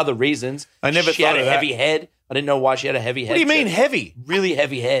there's other reasons. I never She thought had a of that. heavy head. I didn't know why she had a heavy head. What do you mean She heavy? had really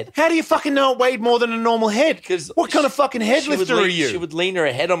heavy head. How do you fucking know it weighed more than a normal head? Because What kind of fucking head lifter are you? She would lean her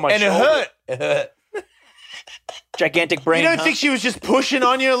head on my And it shoulder. hurt. It hurt. Gigantic brain. You don't huh? think she was just pushing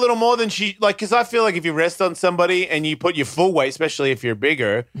on you a little more than she like? Because I feel like if you rest on somebody and you put your full weight, especially if you're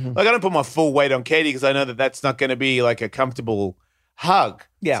bigger, like I don't put my full weight on Katie because I know that that's not going to be like a comfortable hug.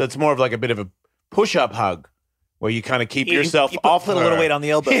 Yeah. So it's more of like a bit of a push-up hug where you kind of keep You- yourself you put, off. put a little her. weight on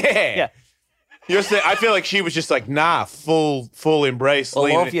the elbow. Yeah. Yeah. I feel like she was just like, nah, full embrace. I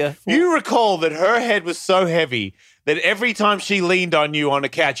leaning love it. you. You recall that her head was so heavy that every time she leaned on you on the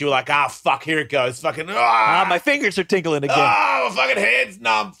couch, you were like, fuck, here it goes. Fucking, My fingers are tingling again. my fucking head's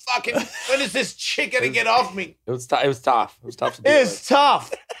numb. Fucking, when is this chick gonna get off me? It was tough. It was tough to deal It's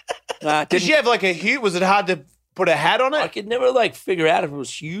tough. Did Didn't- she have like a huge, was it hard to put a hat on I it? could never figure out if it was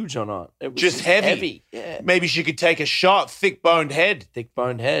huge or not. It was Just heavy. Yeah. Maybe she could take a shot, thick boned head. Thick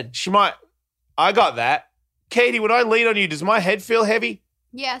boned head. She might, I got that. Katie, when I lean on you, does my head feel heavy?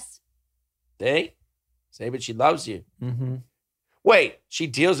 Yes. Say, but she loves you. Mm-hmm. Wait, She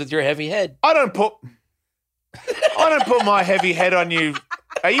deals with your heavy head. I don't put my heavy head on you.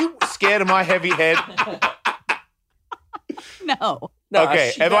 Are you scared of my heavy head? No. No,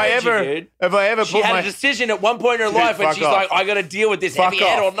 Okay, she have I married you, ever dude. She She had a decision at one point in her life, and fuck she's off. like, "I got to deal with this Fuck heavy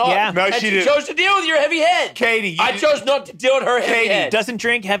head or off. not." Yeah. No, and she she didn't. chose to deal with your heavy head. Katie, I chose not to deal with her heavy Katie, head. Doesn't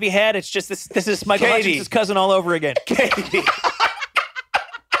drink, heavy head. It's just this is Michael Katie. Hutchins' cousin all over again. Katie.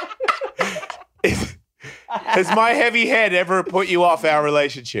 Has my heavy head ever put you off our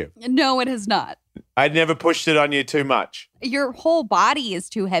relationship? No, it has not. I'd never pushed it on you too much. Your whole body is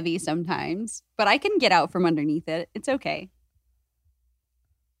too heavy sometimes, but I can get out from underneath it. It's okay.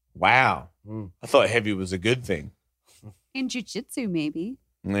 Wow. Mm. I thought heavy was a good thing. In jiu-jitsu, maybe.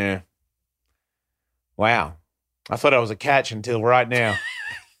 Yeah. Wow. I thought I was a catch until right now.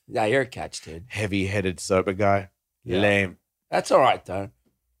 Yeah, you're a catch, dude. Heavy-headed sober guy. Yeah. Lame. That's all right, though.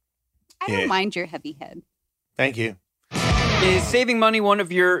 I don't mind your heavy head. Thank you. Is saving money one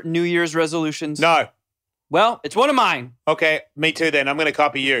of your New Year's resolutions? No. Well, it's one of mine. Okay, me too then. I'm going to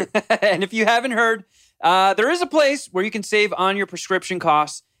copy you. And if you haven't heard, there is a place where you can save on your prescription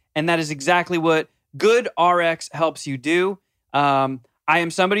costs, and that is exactly what GoodRx helps you do. I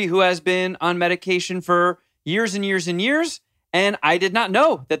am somebody who has been on medication for years and years and years, and I did not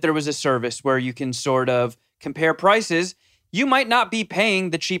know that there was a service where you can sort of compare prices. You might not be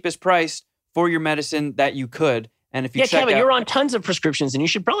paying the cheapest price for your medicine that you could. And if you check Kevin, out, you're on tons of prescriptions, and you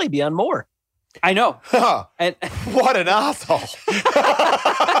should probably be on more. I know. Huh. And What an asshole.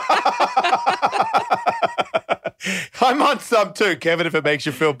 I'm on some too, Kevin, if it makes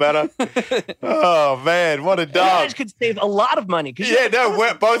you feel better. Oh, man, what a You dog. guys could save a lot of money. 'Cause Yeah,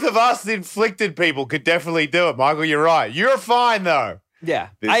 no, both of us inflicted people could definitely do it. Michael, you're right. You're fine, though. yeah,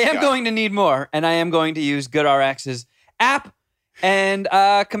 This I am guy. going to need more, and I am going to use GoodRx's app and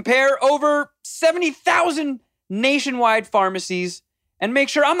compare over 70,000 nationwide pharmacies and make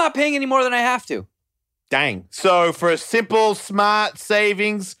sure I'm not paying any more than I have to. Dang. So for a simple, smart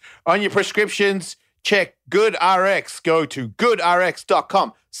savings on your prescriptions, check GoodRx. Go to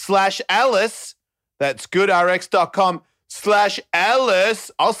goodrx.com/Alice. That's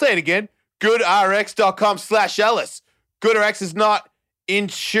goodrx.com/Alice. I'll say it again. goodrx.com/Alice. GoodRx is not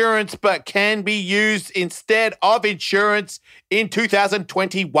insurance, but can be used instead of insurance in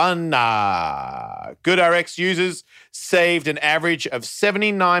 2021. GoodRx users saved an average of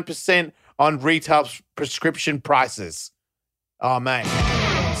 79% on retail prescription prices. Oh, man.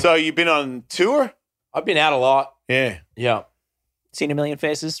 So you've been on tour? I've been out a lot. Yeah. Yeah. Seen a million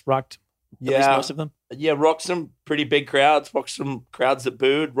faces, rocked at least Yeah. most of them. Yeah, rocked some pretty big crowds, rocked some crowds that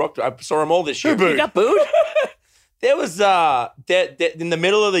booed. I saw them all this year. Who booed? You got booed? There was in the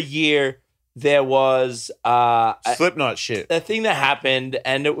middle of the year there was Slipknot shit. a thing that happened,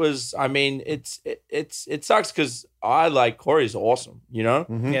 and it was, I mean, it sucks because I like Corey's awesome, you know,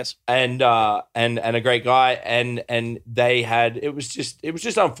 Mhm. Yes. and a great guy, and they had it was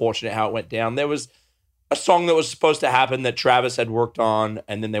just unfortunate how it went down. There was a song that was supposed to happen that Travis had worked on,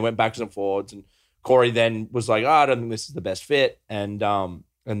 and then they went backwards and forwards, and Corey then was like, "Oh, I don't think this is the best fit," and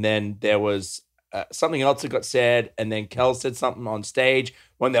then there was something else that got said, and then Kel said something on stage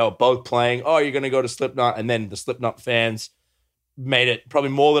when they were both playing, "Oh, you're going to go to Slipknot," and then the Slipknot fans made it probably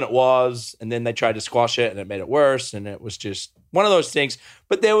more than it was, and then they tried to squash it, and it made it worse, and it was just one of those things.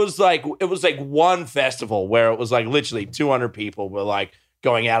 But it was like one festival where it was like literally 200 people were like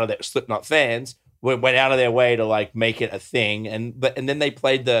going out of their Slipknot fans went out of their way to like make it a thing, and then they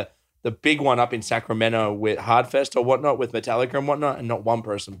played the big one up in Sacramento with Hardfest or whatnot with Metallica and whatnot, and not one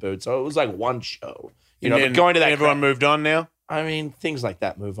person booed. So it was like one show, you know. But going to that, everyone moved on now. I mean, things like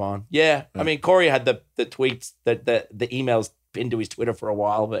that move on. Yeah, I mean, Corey had the tweets that the emails pinned to his Twitter for a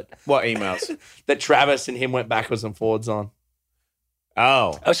while, but What emails? that Travis and him went backwards and forwards on.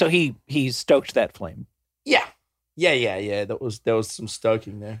 Oh. Oh, so he stoked that flame. Yeah. There was some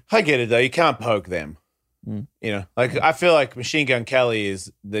stoking there. I get it, though. You can't poke them. You know, like I feel like Machine Gun Kelly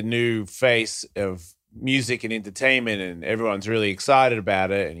is the new face of music and entertainment, and everyone's really excited about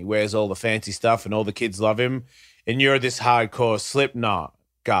it. And he wears all the fancy stuff, and all the kids love him. And you're this hardcore Slipknot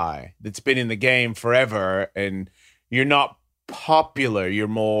guy that's been in the game forever, and you're not popular.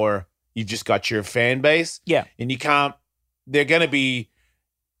 You've just got your fan base. Yeah. And you can't, they're going to be,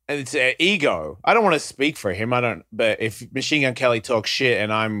 and it's an ego. I don't want to speak for him. But if Machine Gun Kelly talks shit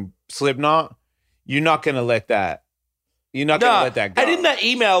and I'm Slipknot, you're not going to let that. You're not going to let that go. And in that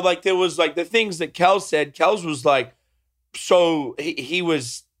email, like there was like the things that Kel said. Kel's was like, so he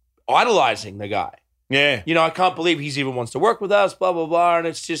was idolizing the guy. Yeah. You know, I can't believe he's even wants to work with us, blah, blah, blah. And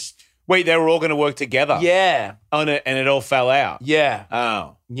it's just, Wait, they were all going to work together. yeah, On it, and it all fell out. yeah,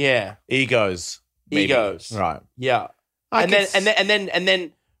 Oh, yeah, egos. Maybe. Egos. Right. yeah. I And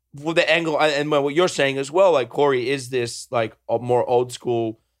then with the angle, and what you're saying as well, like Corey is this like more old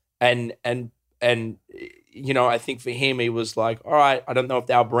school, and you know, I think for him, he was like, all right, I don't know if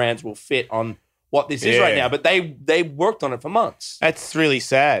our brands will fit on what this is right Yeah. now, but they worked on it for months. That's really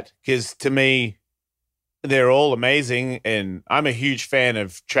sad because to me, they're all amazing, and I'm a huge fan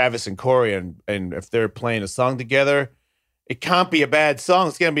of Travis and Corey, and if they're playing a song together, it can't be a bad song.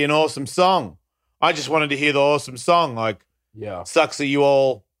 It's going to be an awesome song. I just wanted to hear the awesome song. Like, Yeah. sucks that you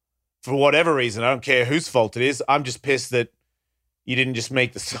all, for whatever reason, I don't care whose fault it is. I'm just pissed that you didn't just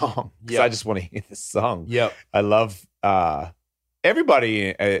make the song because Yeah. I just want to hear the song. Yep. I love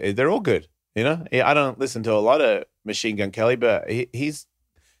everybody. They're all good. You know, I don't listen to a lot of Machine Gun Kelly, but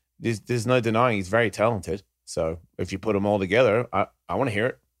there's no denying he's very talented. So if you put them all together, I want to hear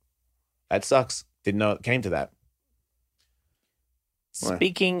it. That sucks. Didn't know it came to that.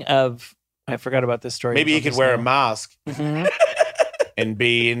 Speaking of, I forgot about this story. Maybe you could wear a mask Mhm. and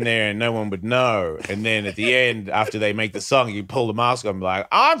be in there and no one would know. And then at the end, after they make the song, you pull the mask off and be like,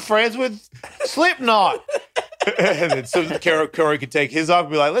 I'm friends with Slipknot. And then so Corey could take his off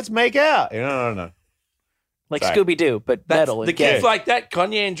and be like, let's make out. No. Like Sorry. Scooby Doo, but metal. The kids like that.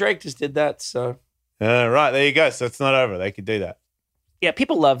 Kanye and Drake just did that. So Right, there you go. So it's not over. They could do that. Yeah,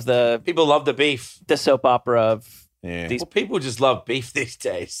 people love the beef. The soap opera of Yeah. these. Well, people just love beef these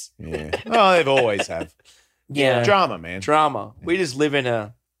days. Yeah. Well, they've always have. Yeah. Drama, man. Drama. We just live in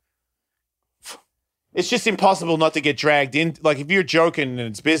a. It's just impossible not to get dragged in. Like, if you're joking and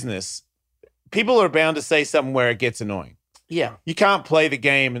it's business, people are bound to say something where it gets annoying. Yeah. You can't play the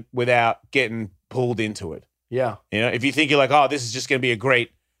game without getting pulled into it. Yeah. You know, if you think you're like, oh, this is just going to be a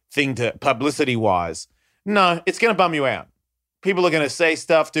great thing to publicity-wise, no, it's going to bum you out. People are going to say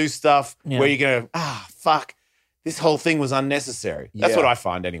stuff, do stuff where you're going to, fuck, this whole thing was unnecessary. That's what I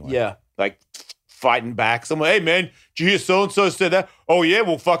find anyway. Yeah. Like, fighting back. Someone, hey, man, did you hear so-and-so said that? Oh, yeah,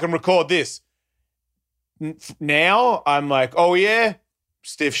 we'll fucking record this. Now, I'm like, oh, yeah,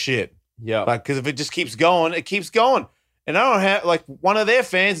 stiff shit. Yeah. Like, because if it just keeps going, it keeps going. And I don't have, like, one of their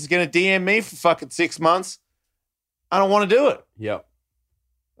fans is going to DM me for fucking 6 months. I don't want to do it. Yeah.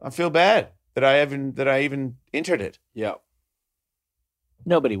 I feel bad that I even entered it. Yeah.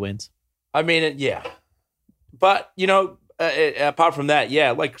 Nobody wins. I mean, yeah. But, you know, apart from that,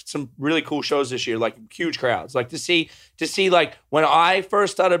 yeah, like some really cool shows this year, like huge crowds. Like to see like when I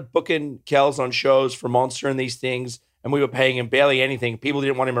first started booking Kells on shows for Monster and these things, and we were paying him barely anything, people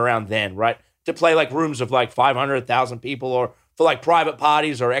didn't want him around then, right? To play like rooms of like 500,000 people, or for like private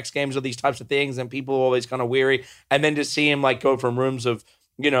parties or X Games or these types of things, and people were always kind of weary. And then to see him like go from rooms of,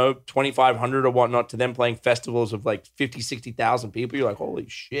 you know, 2,500 or whatnot to them playing festivals of like 50, 60,000 people, you're like, holy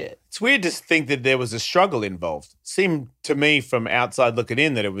shit. It's weird to think that there was a struggle involved. Seemed to me from outside looking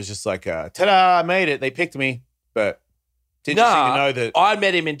in that it was just like, ta-da, I made it. They picked me. But it's interesting to know that. I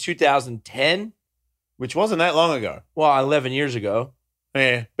met him in 2010. Which wasn't that long ago. Well, 11 years ago.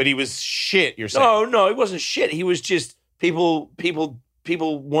 Yeah, but he was shit, you're saying. No, he wasn't shit. He was just people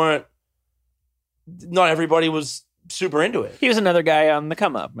weren't, not everybody was super into it. He was another guy on the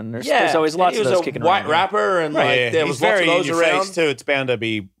come up, and there's always lots of those kicking around. He was a white rapper, and like there He's was lots very of those in your around. face too. It's bound to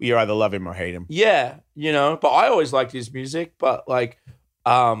be you either love him or hate him. Yeah, you know, but I always liked his music, but like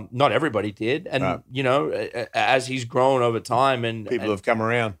not everybody did. And you know, as he's grown over time and people have come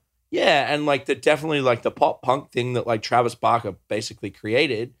around. Yeah, and like definitely like the pop punk thing that like Travis Barker basically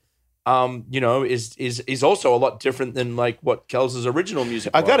created, you know, is also a lot different than like what Kells' original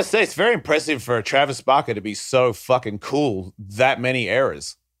music was. I gotta say, it's very impressive for Travis Barker to be so fucking cool that many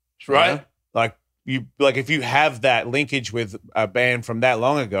eras. Right? You know? Like if you have that linkage with a band from that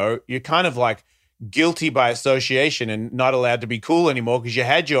long ago, you're kind of like guilty by association and not allowed to be cool anymore because you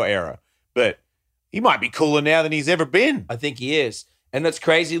had your era. But he might be cooler now than he's ever been. I think he is. And that's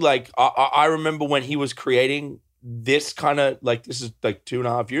crazy. Like, I remember when he was creating this kind of, like, this is like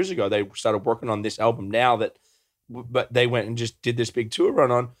 2.5 years ago, they started working on this album now but they went and just did this big tour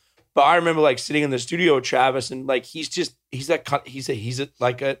run on. But I remember like sitting in the studio with Travis, and like, he's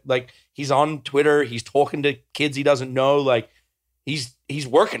on Twitter. He's talking to kids he doesn't know. Like he's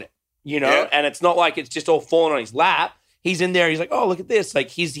working it, you know? Yeah. And it's not like it's just all falling on his lap. He's in there. He's like, oh, look at this.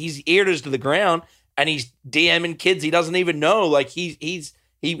 Like he's ears to the ground. And he's DMing kids he doesn't even know. Like he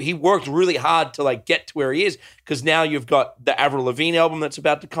worked really hard to like get to where he is, because now you've got the Avril Lavigne album that's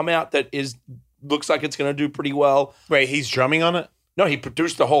about to come out that looks like it's going to do pretty well. Wait, he's drumming on it? No, he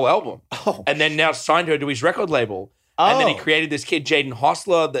produced the whole album, and then now signed her to his record label. And then he created this kid Jaden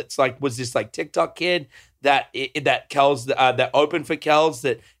Hostler that's like was this like TikTok kid that Kells that opened for Kells,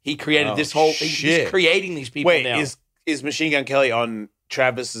 that he created this whole. He's creating these people. Wait, now. is Machine Gun Kelly on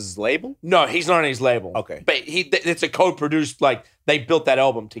Travis's label? No, he's not on his label. Okay. But it's a co-produced, like, they built that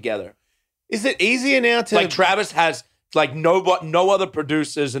album together. Is it easier now to... Like, Travis has, like, no other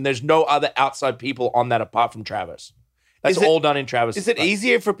producers, and there's no other outside people on that apart from Travis. That's all done in Travis. Is it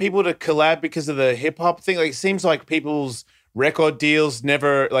easier for people to collab because of the hip-hop thing? Like, it seems like people's record deals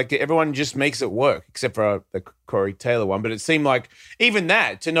never... Like, everyone just makes it work, except for the Corey Taylor one. But it seemed like, even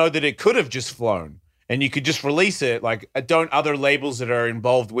that, to know that it could have just flown, and you could just release it. Like, don't other labels that are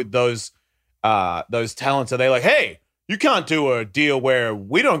involved with those talents, are they like, hey, you can't do a deal where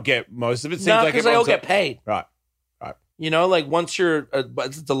we don't get most of it? Seems no, like because they all get paid. Right. You know, like once you're,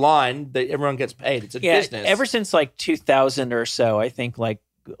 it's the line that everyone gets paid. It's a business. Ever since like 2000 or so, I think like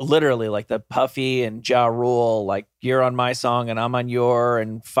literally like the Puffy and Ja Rule, like you're on my song and I'm on your,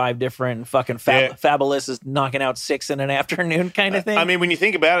 and 5 different fucking Fabulous is knocking out 6 in an afternoon kind of thing. I mean, when you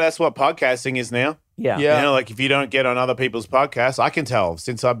think about it, that's what podcasting is now. Yeah. You know, like if you don't get on other people's podcasts, I can tell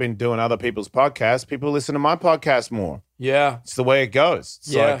since I've been doing other people's podcasts, people listen to my podcast more. Yeah. It's the way it goes.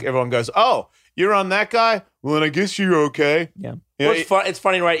 It's like everyone goes, oh, you're on that guy? Well, then I guess you're okay. Yeah. You know, Well, it's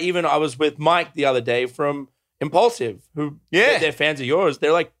funny, right? Even I was with Mike the other day from Impulsive, who they're fans of yours.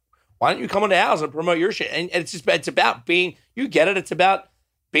 They're like, why don't you come on to ours and promote your shit? And it's about being, you get it. It's about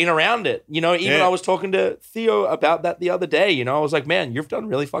being around it. You know, even I was talking to Theo about that the other day. You know, I was like, man, you've done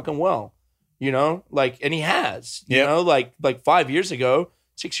really fucking well. You know, like, and he has, you know, like 5 years ago,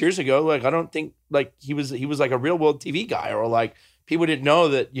 6 years ago, like, I don't think like he was like a real world TV guy, or like people didn't know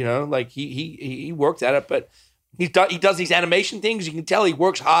that, you know, like he worked at it, but he does these animation things. You can tell he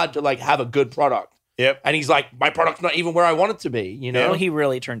works hard to like have a good product. Yep. And he's like, my product's not even where I want it to be, you know? Well, he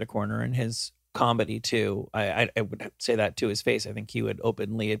really turned a corner in his comedy too. I would say that to his face. I think he would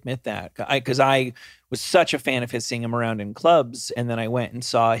openly admit that, because I was such a fan of his, seeing him around in clubs, and then I went and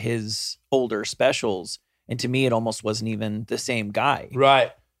saw his older specials, and to me it almost wasn't even the same guy.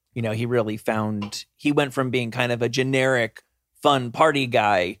 Right. You know, he went from being kind of a generic fun party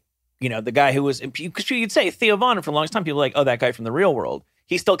guy, you know, the guy who was, because you'd say Theo Von for the longest time, people were like, oh, that guy from the Real World.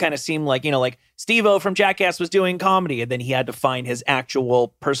 He still kind of seemed like, you know, like Steve-O from Jackass was doing comedy, and then he had to find his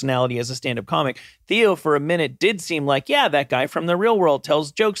actual personality as a stand-up comic. Theo, for a minute, did seem like, yeah, that guy from the Real World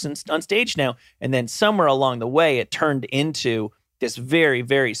tells jokes on stage now. And then somewhere along the way, it turned into this very,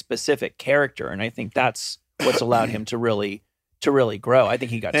 very specific character. And I think that's what's allowed him to really grow. I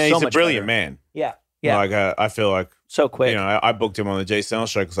think he got so much he's a brilliant better. man. Yeah. Yeah. Like, I feel like, so quick. you know, I booked him on the Jay Snell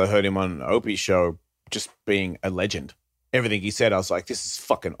show because I heard him on Opie's show just being a legend. Everything he said, I was like, this is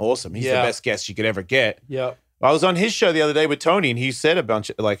fucking awesome. He's the best guest you could ever get. Yeah. I was on his show the other day with Tony, and he said a bunch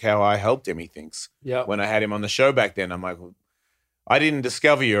of like how I helped him, he thinks. Yeah. When I had him on the show back then, I'm like, well, I didn't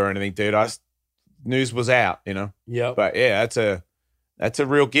discover you or anything, dude. News was out, you know? Yeah. But yeah, that's a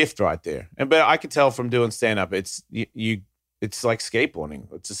real gift right there. But I could tell from doing stand-up, it's like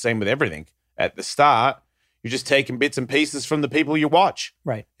skateboarding. It's the same with everything. At the start, you're just taking bits and pieces from the people you watch.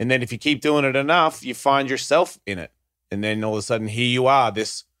 Right. And then if you keep doing it enough, you find yourself in it. And then all of a sudden, here you are,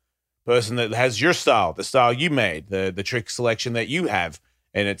 this person that has your style, the style you made, the trick selection that you have,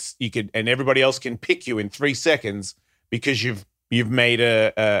 and and everybody else can pick you in 3 seconds because you've made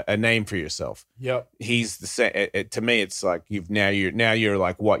a name for yourself. Yep. He's the same. To me, it's like you're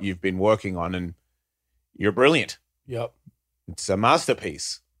like what you've been working on, and you're brilliant. Yep. It's a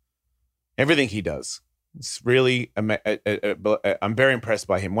masterpiece. Everything he does, it's really. I'm very impressed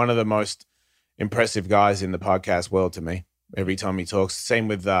by him. One of the most impressive guys in the podcast world to me. Every time he talks, same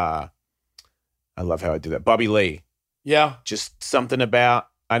with I love how I do that. Bobby Lee. Yeah. Just something about,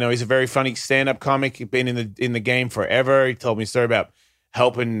 I know he's a very funny stand-up comic. He's been in the game forever. He told me a story about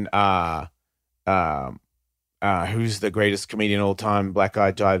helping who's the greatest comedian of all time? Black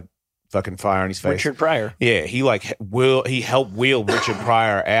guy died fucking fire on his face. Richard Pryor. Yeah, he helped wheel Richard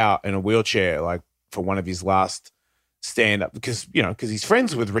Pryor out in a wheelchair, like for one of his last stand-up, because he's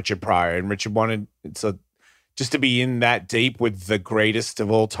friends with Richard Pryor, and Richard wanted just to be in that deep with the greatest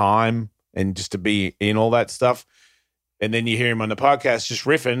of all time, and just to be in all that stuff. And then you hear him on the podcast just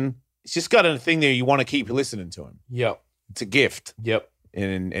riffing. He's just got a thing there. You want to keep listening to him. Yep. It's a gift. Yep.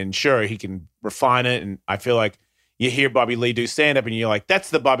 And sure, he can refine it. And I feel like you hear Bobby Lee do stand-up and you're like, that's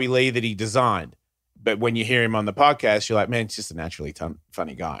the Bobby Lee that he designed. But when you hear him on the podcast, you're like, man, it's just a naturally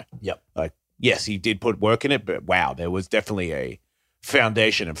funny guy. Yep. Like, yes, he did put work in it, but wow, there was definitely a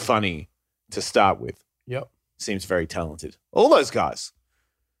foundation of funny to start with. Yep. Seems very talented. All those guys.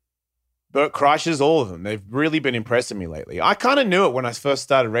 Bert Kreischer's, all of them. They've really been impressing me lately. I kind of knew it when I first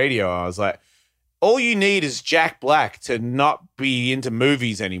started radio. I was like, all you need is Jack Black to not be into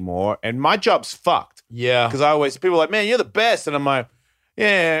movies anymore, and my job's fucked. Yeah. Because people are like, man, you're the best. And I'm like,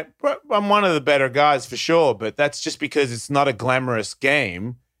 yeah, I'm one of the better guys for sure, but that's just because it's not a glamorous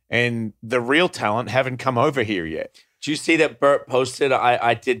game, and the real talent haven't come over here yet. Did you see that Bert posted?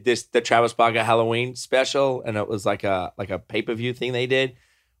 I did the Travis Barker Halloween special, and it was like a pay-per-view thing they did.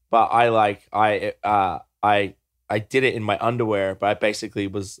 But I did it in my underwear. But I basically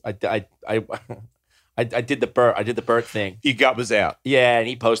was I did the Bert thing. Your gut was out. Yeah, and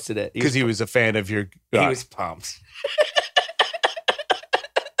he posted it because he was a fan of your. He was pumped.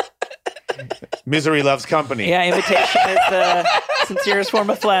 Misery loves company. Yeah, imitation is the sincerest form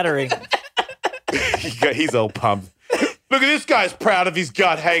of flattery. He's all pumped. Look at this guy's proud of his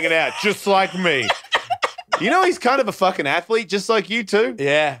gut hanging out, just like me. You know, he's kind of a fucking athlete, just like you too.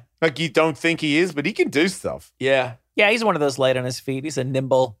 Yeah. Like, you don't think he is, but he can do stuff. Yeah. Yeah, he's one of those light on his feet. He's a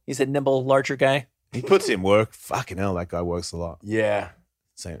nimble, larger guy. He puts in work. Fucking hell, that guy works a lot. Yeah.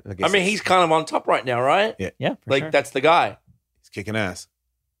 So, I mean, he's kind of on top right now, right? Yeah, for Like, sure. that's the guy. he's kicking ass.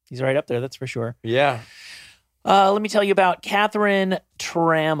 He's right up there, that's for sure. Yeah. Let me tell you about Catherine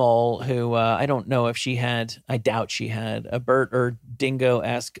Trammell, who I don't know if I doubt she had a Bert or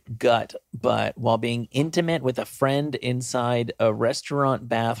Dingo-esque gut, but while being intimate with a friend inside a restaurant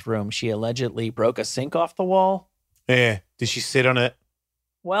bathroom, she allegedly broke a sink off the wall. Yeah. Did she sit on it?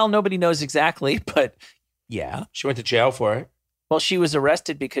 Well, nobody knows exactly, but yeah. She went to jail for it. Well, she was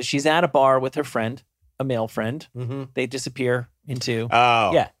arrested because she's at a bar with her friend, a male friend. Mm-hmm. They disappear into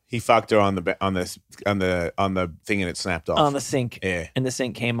Oh. Yeah. He fucked her on the thing and it snapped off. on the sink. Yeah. And the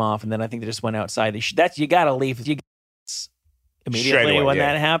sink came off, and then I think they just went outside. That's you got to leave immediately Straight away, when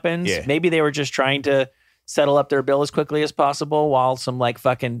yeah. that happens. Yeah. Maybe they were just trying to settle up their bill as quickly as possible while some like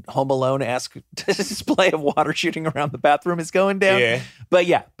fucking Home Alone-esque display of water shooting around the bathroom is going down. Yeah. But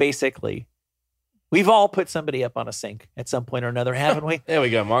yeah, basically, we've all put somebody up on a sink at some point or another, haven't we? There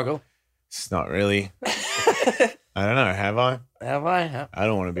we go, Michael. It's not really. I don't know. Have I? Have I? I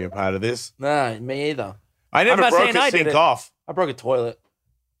don't want to be a part of this. Nah, me either. I never not broke saying a I did sink it. off. I broke a toilet.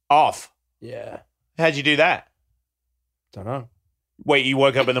 Off. Yeah. How'd you do that? Don't know. Wait, you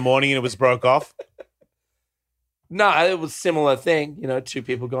woke up in the morning and it was broke off? No, it was a similar thing. You know, two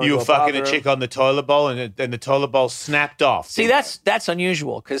people going. You to were fucking a bathroom. chick on the toilet bowl and the toilet bowl snapped off. See, that's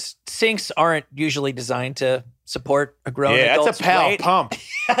unusual because sinks aren't usually designed to support a grown yeah, adult's that's a power weight. pump.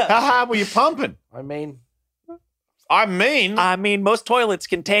 How hard were you pumping? I mean, I mean, Most toilets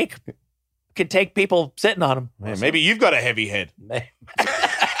can take people sitting on them. man, maybe you've got a heavy head.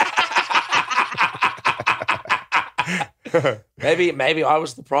 maybe I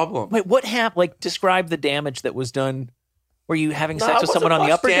was the problem. Wait, what happened? Like, describe the damage that was done. Were you having No, sex it with someone wasn't on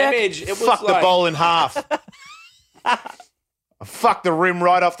the much upper deck? damage. It was Fuck the like bowl in half. I fucked the rim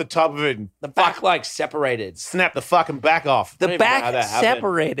right off the top of it and the back like separated. snapped the fucking back off. The I don't even know how back that happened.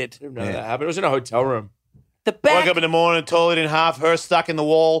 separated. I didn't know Yeah. that happened. It was in a hotel room. The Woke back. up in the morning, toilet in half, her stuck in the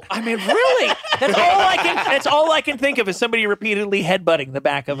wall. I mean, really? That's all I can think of is somebody repeatedly headbutting the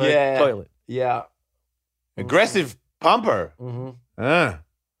back of a Yeah. toilet. Yeah. Aggressive pumper. Mm-hmm. Uh.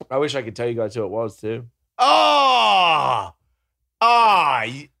 I wish I could tell you guys who it was too. Oh,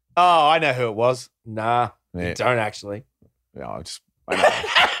 I know who it was. Nah, Yeah. you don't actually. No, I know.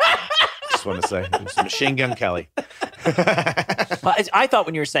 Just want to say it was Machine Gun Kelly. Well, I thought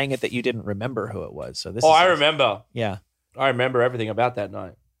when you were saying it that you didn't remember who it was. So this. Oh, is I remember. Yeah. I remember everything about that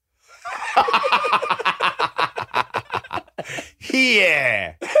night.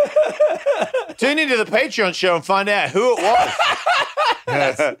 Yeah. Tune into the Patreon show and find out who it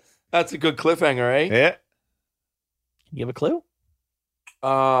was. That's a good cliffhanger, eh? Yeah. Can you have a clue?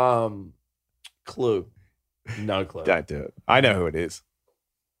 Clue. No clue. Don't do it. I know who it is.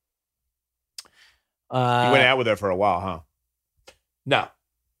 You Uh, went out with her for a while, huh? No.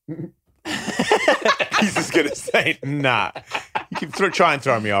 He's just going to say, nah. You can try and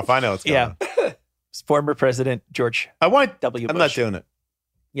throw me off. I know what's going Yeah. on. Former President George I won't. W. I'm Bush. not doing it.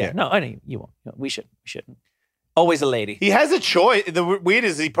 Yeah. Yeah. No, I know you won't. No, we shouldn't. Always a lady. He has a choice. The weird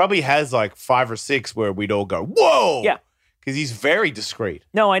is he probably has like 5 or 6 where we'd all go, whoa. Yeah. Because he's very discreet.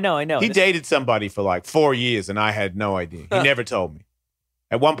 No, I know. He dated somebody for like 4 years and I had no idea. He never told me.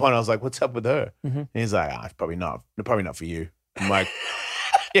 At one point I was like, what's up with her? Mhm. And he's like, it's probably not for you. I'm like,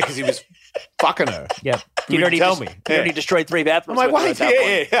 yeah, because he was fucking her. Yeah. He would tell me. He already destroyed 3 I'm bathrooms. like, with her why?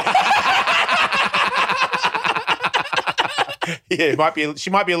 at that point. Yeah. Yeah, she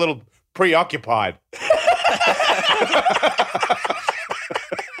might be a little preoccupied.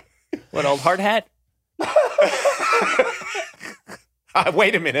 What, old hard hat?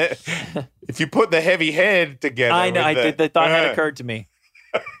 Wait a minute. If you put the heavy head together. I know. with The thought had occurred to me.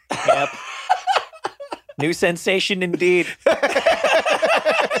 Yep. New sensation indeed.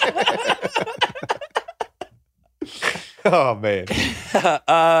 Oh, man.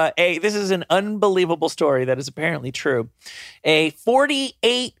 This is an unbelievable story that is apparently true. A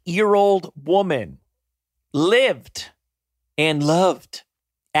 48-year-old woman lived and loved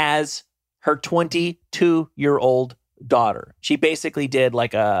as her 22-year-old daughter. She basically did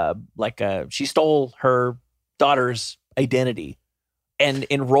she stole her daughter's identity and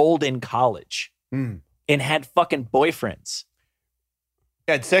enrolled in college and had fucking boyfriends,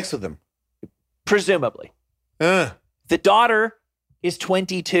 Had sex with him. presumably. The daughter is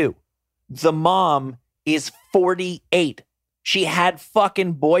 22. The mom is 48. She had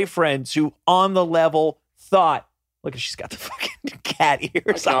fucking boyfriends who on the level thought, look, she's got the fucking cat ears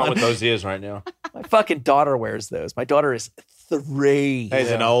What's on on. with those ears right now? My fucking daughter wears those. My daughter is 3.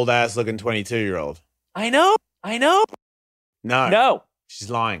 He's an old ass looking 22-year-old. I know. I know. No. No. She's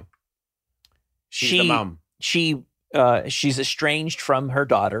lying. She's the mum. She's estranged from her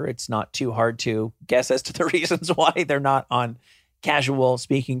daughter. It's not too hard to guess as to the reasons why they're not on casual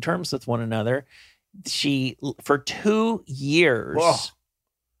speaking terms with one another. She, for 2 years,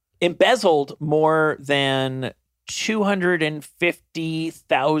 embezzled more than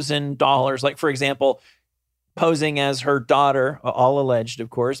 $250,000. Like, for example, posing as her daughter, all alleged, of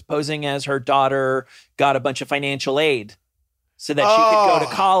course, posing as her daughter got a bunch of financial aid so that she could go to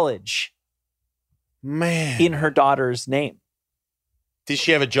college. Man. In her daughter's name. Did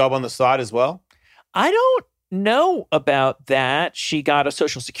she have a job on the side as well? I don't know about that. She got a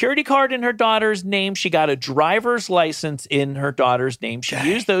social security card in her daughter's name. She got a driver's license in her daughter's name. She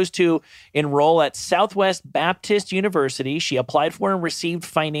used those to enroll at Southwest Baptist University. She applied for and received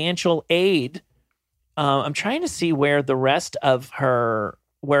financial aid. I'm trying to see where the rest of her,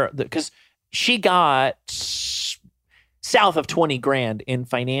 because she got south of 20 grand in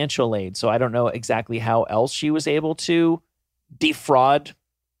financial aid. So I don't know exactly how else she was able to defraud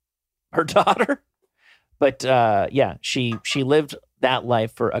her daughter. But yeah, she lived that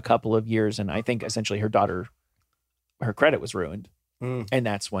life for a couple of years. And I think essentially her credit was ruined. And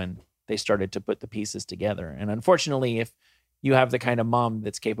that's when they started to put the pieces together. And unfortunately, if you have the kind of mom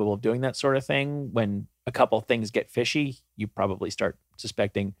that's capable of doing that sort of thing, when a couple things get fishy, you probably start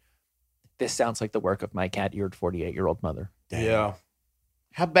suspecting, this sounds like the work of my cat-eared 48-year-old mother. Damn. Yeah.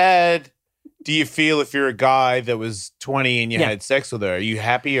 How bad do you feel if you're a guy that was 20 and you had sex with her? Are you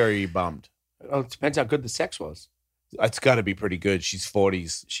happy or are you bummed? Oh, it depends how good the sex was. It's got to be pretty good. She's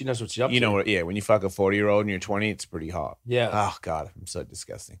 40s. She knows what she's up to. You know what? Yeah, when you fuck a 40-year-old and you're 20, it's pretty hot. Yeah. Oh, God, I'm so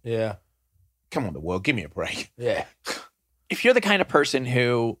disgusting. Yeah. Come on, the world. Give me a break. Yeah. If you're the kind of person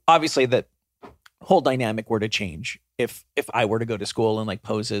who, obviously the whole dynamic were to change, if I were to go to school and like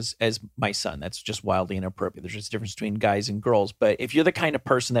pose as my son, that's just wildly inappropriate. There's just a difference between guys and girls. But if you're the kind of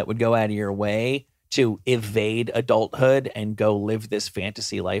person that would go out of your way to evade adulthood and go live this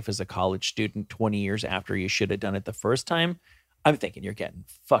fantasy life as a college student 20 years after you should have done it the first time, I'm thinking you're getting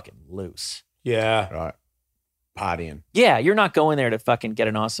fucking loose. Yeah. Right. Partying. Yeah, you're not going there to fucking get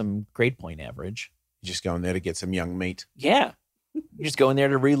an awesome grade point average. You're just going there to get some young meat. Yeah. You're just going there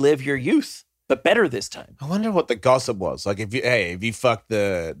to relive your youth, but better this time. I wonder what the gossip was. Like, if you fucked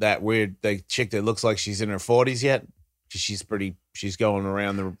the chick that looks like she's in her 40s yet? She's going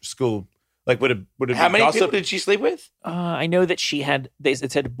around the school. Like, would it How be many gossip? people did she sleep with? I know that she had,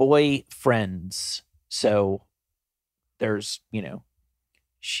 it said boy friends. So there's,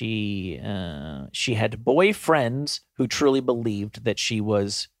 she had boyfriends who truly believed that she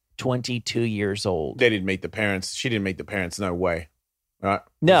was 22 years old. They didn't meet the parents. She didn't meet the parents. No way. Right?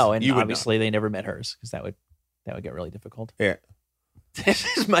 No, and You would obviously they never met hers because that would get really difficult. Yeah. This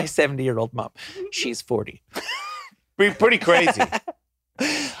is my 70-year-old mom. She's 40. Pretty crazy.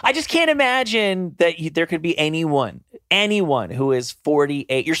 I just can't imagine that there could be anyone who is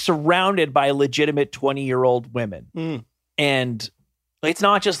 48. You're surrounded by legitimate 20-year-old women. And it's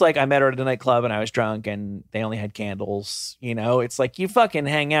not just like I met her at a nightclub and I was drunk and they only had candles. It's like you fucking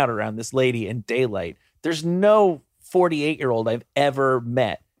hang out around this lady in daylight. There's no 48-year-old I've ever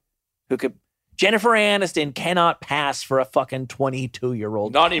met who could. Jennifer Aniston cannot pass for a fucking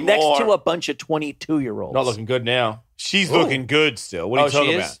 22-year-old. Not anymore. Next to a bunch of 22-year-olds. Not looking good now. She's looking good still. What are you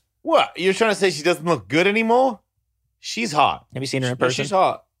talking about? What? You're trying to say she doesn't look good anymore? She's hot. Have you seen her in person? She's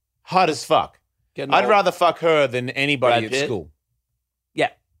hot. Hot as fuck. I'd rather fuck her than anybody Brad at Pitt? school. Yeah.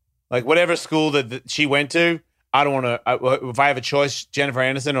 Like, whatever school that she went to, I don't want to. If I have a choice, Jennifer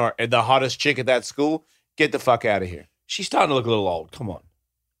Aniston or the hottest chick at that school, get the fuck out of here. She's starting to look a little old. Come on.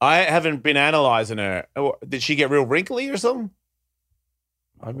 I haven't been analyzing her. Did she get real wrinkly or something?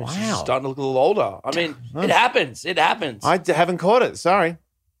 I mean, Wow. she's starting to look a little older. I mean, it happens. It happens. I haven't caught it. Sorry.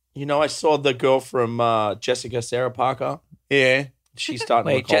 I saw the girl from Jessica, Sarah Parker. Yeah. She's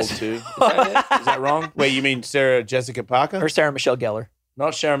starting Wait, to look old too. Is that it? Is that wrong? Wait, you mean Sarah Jessica Parker? Or Sarah Michelle Gellar.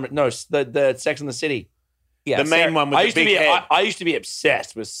 Not Sharon. No, the Sex and the City. Yeah, the main one with I the used to big be. head. I used to be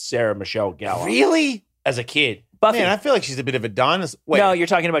obsessed with Sarah Michelle Gellar. Really? As a kid. Buffy. Man, I feel like she's a bit of a dinosaur. Wait. No, you're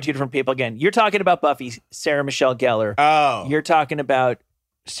talking about two different people again. You're talking about Buffy, Sarah Michelle Gellar. Oh. You're talking about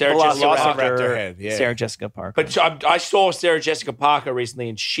Sarah Velociraptor, Velociraptor head, yeah. Sarah Jessica Parker. But I saw Sarah Jessica Parker recently,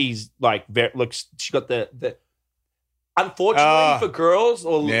 and she's like, she got the. Unfortunately for girls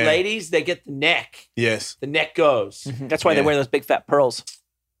or ladies, they get the neck. Yes. The neck goes. That's why they wear those big fat pearls.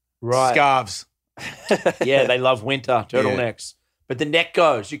 Right. Scarves. Yeah, they love winter turtlenecks. But the neck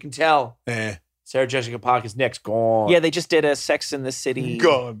goes. You can tell. Yeah. Sarah Jessica Parker's neck's gone. Yeah, they just did a Sex in the City.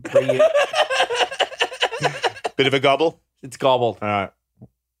 Gone. Bit of a gobble? It's gobbled. All right.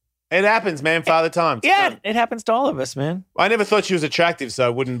 It happens, man. Father time. It's Yeah, done. it happens to all of us, man. I never thought she was attractive, so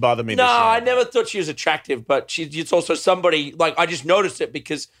it wouldn't bother me. No, this year. I never thought she was attractive, but it's also somebody, like, I just noticed it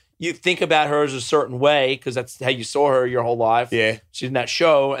because you think about her as a certain way because that's how you saw her your whole life. Yeah. She's in that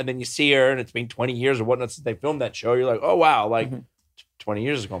show, and then you see her, and it's been 20 years or whatnot since they filmed that show. You're like, oh, wow, like 20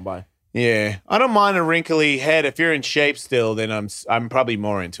 years has gone by. Yeah, I don't mind a wrinkly head. If you're in shape still, then I'm probably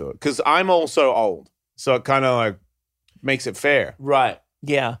more into it because I'm also old, so it kind of like makes it fair. Right.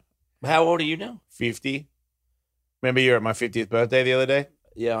 Yeah. How old are you now? 50. Remember you were at my 50th birthday the other day?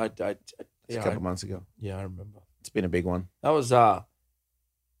 Yeah, It's a couple months ago. Yeah, I remember. It's been a big one. That was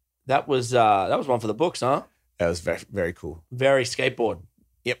one for the books, huh? That was very, very cool. Very skateboard.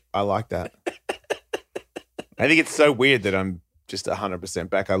 Yep, I like that. I think it's so weird that I'm just 100%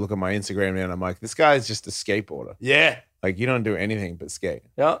 back. I look at my Instagram now and I'm like, this guy's just a skateboarder. Yeah. Like, you don't do anything but skate.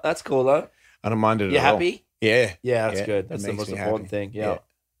 Yeah, that's cool though. I don't mind it You at all. happy? Yeah. Yeah, that's Yeah, good. it That's the makes most me important happy. thing. Yeah.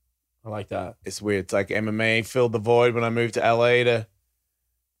 I like that. It's weird. It's like MMA filled the void when I moved to LA to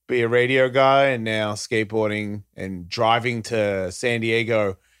be a radio guy, and now skateboarding and driving to San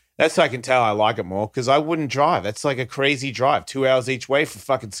Diego. That's how I can tell I like it more because I wouldn't drive. That's like a crazy drive, 2 hours each way for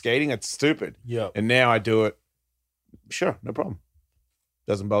fucking skating. That's stupid. Yeah. And now I do it. Sure, no problem.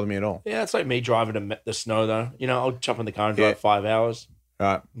 Doesn't bother me at all. Yeah, it's like me driving to the snow though. You know, I'll jump in the car and drive 5 hours.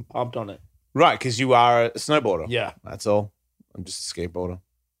 Right, I'm pumped on it. right, because you are a snowboarder. Yeah. That's all. I'm just a skateboarder.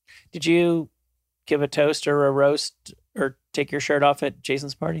 Did you give a toast or a roast or take your shirt off at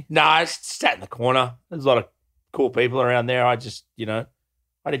Jason's party? Nah, I just sat in the corner. There's a lot of cool people around there. I just, I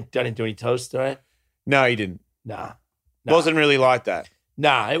didn't do any toast today. No, you didn't. Nah. Wasn't really like that.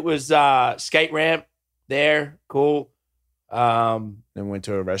 Nah, it was skate ramp there. Cool. Then went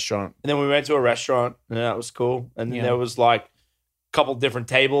to a restaurant. And then we went to a restaurant, and that was cool. And then Yeah. there was like a couple different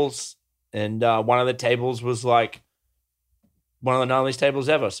tables, and one of the tables was like one of the gnarliest tables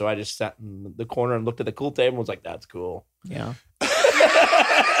ever. So I just sat in the corner and looked at the cool table and was like, that's cool. Yeah.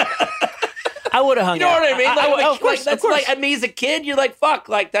 I would have hung You know out. what I mean? Of course, that's of course. like, and me as a kid, you're like, fuck,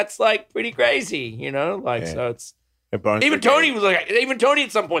 like that's like pretty crazy, Like, Yeah. so it's At Bones even Brigade. Tony was like, even Tony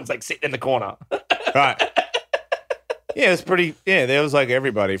at some points like sitting in the corner. Right. Yeah, it was pretty. Yeah, there was like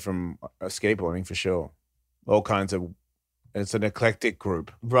everybody from skateboarding for sure. All kinds of. It's an eclectic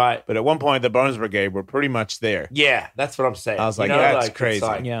group. Right. But at one point, the Bones Brigade were pretty much there. Yeah, that's what I'm saying. I was like, that's it's crazy.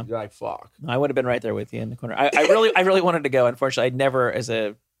 like- Yeah. You're like, fuck. I would have been right there with you in the corner. I really wanted to go. Unfortunately, I'd never, as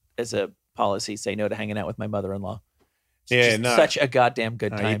a policy, say no to hanging out with my mother-in-law. It's Yeah, just no. such a goddamn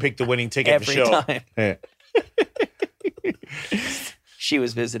good You time. picked the winning ticket every for sure. time. Yeah. She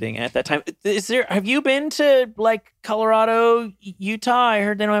was visiting at that time. Have you been to like Colorado, Utah? I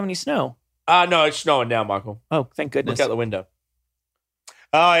heard they don't have any snow. No, it's snowing now, Michael. Oh, thank goodness. Look out the window.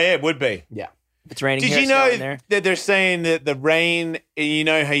 Oh, yeah, it would be. Yeah. If it's raining Did here, you snowing know there. that they're saying that the rain, you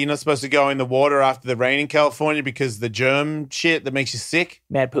know how you're not supposed to go in the water after the rain in California because the germ shit that makes you sick?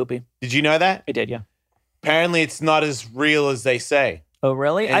 Mad poopy. Did you know that? I did, yeah. Apparently, it's not as real as they say. Oh,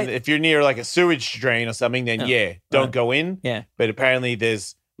 really? And if you're near like a sewage drain or something, then Oh, don't right. go in. Yeah. But apparently,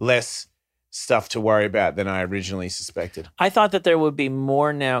 there's less stuff to worry about than I originally suspected. I thought that there would be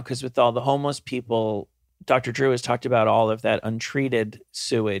more now because with all the homeless people, Dr. Drew has talked about all of that untreated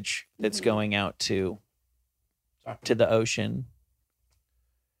sewage that's going out to the ocean.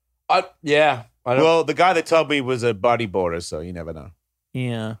 Yeah. I don't, Well, the guy that told me was a bodyboarder, so you never know.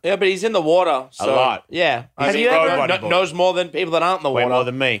 Yeah. yeah, but he's in the water. So, lot. Yeah. Have I you ever- knows more than people that aren't in the Way water. more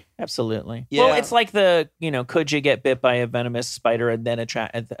than me. Absolutely. Yeah. Well, it's like could you get bit by a venomous spider and then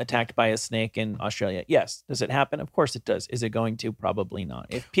attacked by a snake in Australia? Yes. Does it happen? Of course it does. Is it going to? Probably not.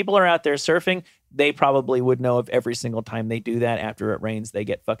 If people are out there surfing, they probably would know if every single time they do that after it rains, they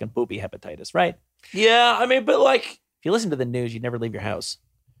get fucking poopy hepatitis, right? Yeah, I mean, but like, If you listen to the news, you'd never leave your house.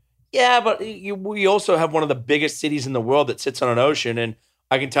 yeah, but we also have one of the biggest cities in the world that sits on an ocean, and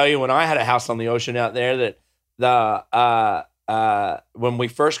I can tell you when I had a house on the ocean out there that when we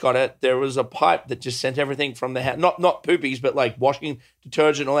first got it, there was a pipe that just sent everything from the house, not poopies, but like washing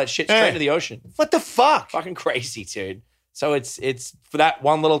detergent and all that shit straight Yeah. to the ocean. What the fuck? Fucking crazy, dude. So it's for that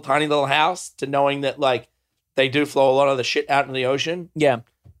one little tiny little house to knowing that like they do flow a lot of the shit out into the ocean. Yeah.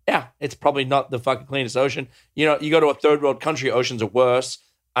 Yeah, it's probably not the fucking cleanest ocean. You go to a third world country, oceans are worse.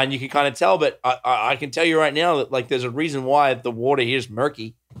 And you can kind of tell, but I can tell you right now that like there's a reason why the water here is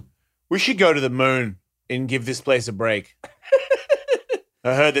murky. We should go to the moon and give this place a break.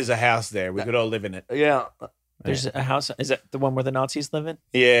 I heard there's a house there. We could all live in it. Yeah. There's a house. Is that the one where the Nazis live in?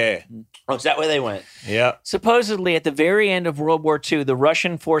 Yeah. Oh, is that where they went? Yeah. Supposedly, at the very end of World War II, the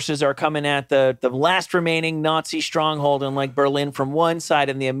Russian forces are coming at the last remaining Nazi stronghold in like Berlin from one side,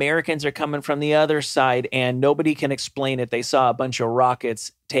 and the Americans are coming from the other side, and nobody can explain it. They saw a bunch of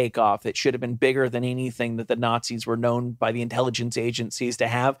rockets take off that should have been bigger than anything that the Nazis were known by the intelligence agencies to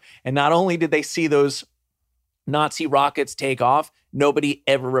have. And not only did they see those Nazi rockets take off, nobody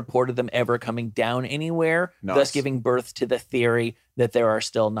ever reported them ever coming down anywhere, Nice. thus giving birth to the theory that there are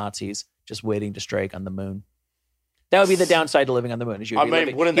still Nazis just waiting to strike on the moon. That would be the downside to living on the moon. Is you'd I be mean,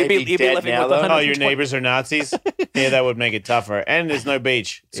 living, wouldn't you'd they be, be you'd be dead living now, with though? Oh, your 120 neighbors are Nazis? Yeah, that would make it tougher. And there's no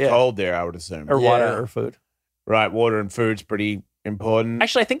beach. It's Yeah. cold there, I would assume. or water Yeah. or food. Right, water and food's pretty important.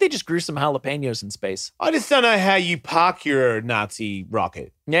 Actually, I think they just grew some jalapenos in space. I just don't know how you park your Nazi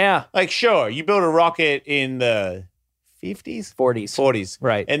rocket. Yeah, Like, sure, you built a rocket in the 50s? 40s. 40s.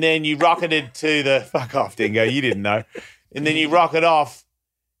 Right. And then you rocketed to the... Fuck off, Dingo. You didn't know. And then you rocket off.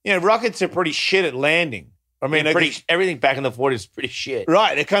 You know, rockets are pretty shit at landing. I mean, You know, everything back in the 40s is pretty shit.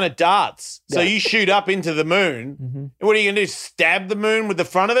 Right, they're kind of darts. So Yeah. you shoot up into the moon. Mhm. And what are you going to do? Stab the moon with the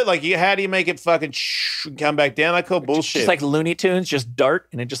front of it? Like, how do you make it fucking and come back down? I call bullshit. Just like Looney Tunes, just dart,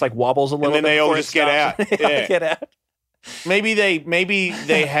 and it just like wobbles a little then bit they all before it just get stops. out. They all Yeah. get out. maybe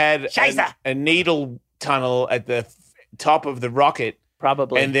they had Scheiße. a needle tunnel at the top of the rocket.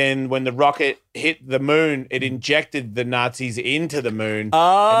 Probably. And then when the rocket hit the moon, it injected the Nazis into the moon.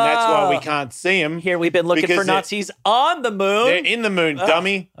 Oh. And that's why we can't see them. Here we've been looking Because for Nazis on the moon. They're in the moon,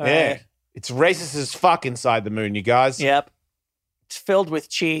 dummy. all Yeah. right. It's racist as fuck inside the moon, you guys. Yep. It's filled with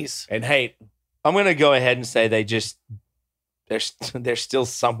cheese. And hate. I'm going to go ahead and say they're still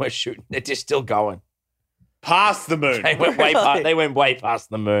somewhere shooting. They're just still going. Past the moon. They went way past, they went way past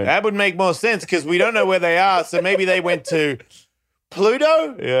the moon. That would make more sense because we don't know where they are. So maybe they went to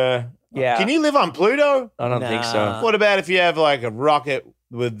Pluto? Yeah. Yeah. Can you live on Pluto? I don't think so. Nah. What about if you have like a rocket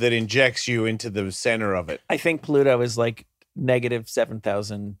that injects you into the center of it? I think Pluto is like negative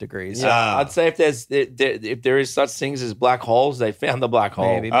 7,000 degrees. Yeah. I'd say if there is such things as black holes, they found the black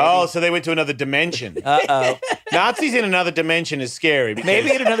hole. Maybe. Oh, so they went to another dimension. Uh-oh. Nazis in another dimension is scary because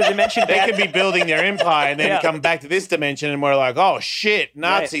Maybe in another dimension. they could be building their empire and then Yeah. come back to this dimension and we're like, oh shit,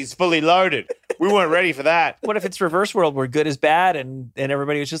 Nazis fully loaded. We weren't ready for that. What if it's reverse world where good is bad and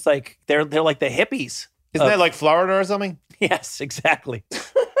everybody was just like, they're like the hippies. Isn't that like Florida or something? Yes, exactly.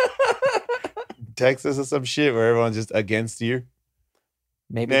 Texas or some shit where everyone's just against you?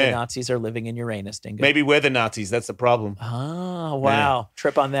 Maybe Yeah. the Nazis are living in Uranus, Dingo. Maybe we're the Nazis. That's the problem. Oh, wow.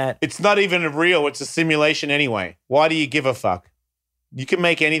 Trip on that. It's not even real. It's a simulation anyway. Why do you give a fuck? You can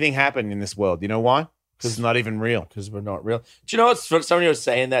make anything happen in this world. You know why? Because it's not even real. Because we're not real. Do you know what? Somebody was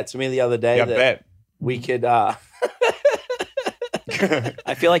saying that to me the other day. Yeah, I that bet. we could. I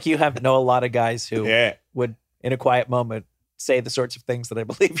feel like you know a lot of guys who Yeah. would, in a quiet moment, say the sorts of things that I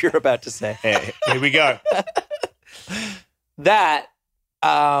believe you're about to say. Yeah. Here we go. that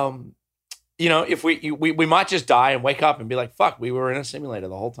if we might just die and wake up and be like, fuck, we were in a simulator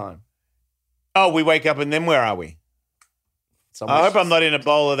the whole time. Oh, we wake up and then where are we? I hope I'm not in a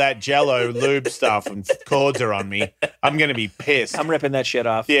bowl of that Jello lube stuff and cords are on me. I'm going to be pissed. I'm ripping that shit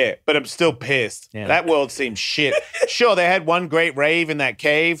off. Yeah, but I'm still pissed. Yeah. That world seems shit. Sure, they had one great rave in that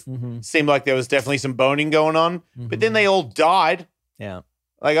cave. Mhm. Seemed like there was definitely some boning going on. But then they all died. Yeah.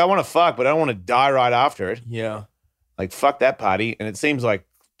 Like, I want to fuck, but I don't want to die right after it. Yeah. Like, fuck that party. And it seems like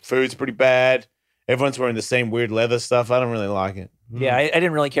food's pretty bad. Everyone's wearing the same weird leather stuff. I don't really like it. Yeah, I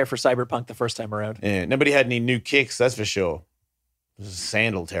didn't really care for Cyberpunk the first time around. Yeah, nobody had any new kicks, that's for sure. This is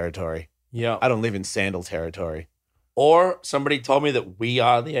sandal territory. Yeah. I don't live in sandal territory. Or somebody told me that we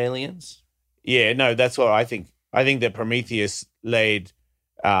are the aliens. Yeah, no, that's what I think. I think that Prometheus laid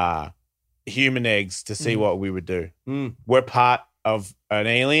human eggs to see what we would do. Mm. We're part of an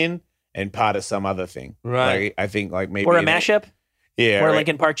alien and part of some other thing. Right. Like, I think like maybe Or a mashup. Yeah. Or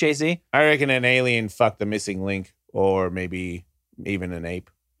Linkin Park Jay-Z. I reckon an alien fucked the missing link, or maybe even an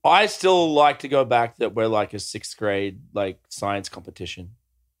ape. I still like to go back that we're like a 6th grade like science competition.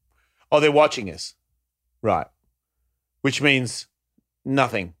 Oh, they're watching us. Right. Which means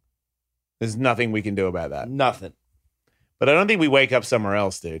nothing. There's nothing we can do about that. Nothing. But I don't think we wake up somewhere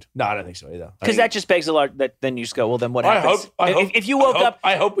else, dude. No, I don't think so either. Because that just begs a lot. That then you just go, well, then what I happens? hope. If you woke up,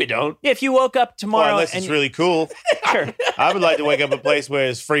 I hope we don't. if you woke up tomorrow, Well, unless and it's really cool. sure, I would like to wake up a place where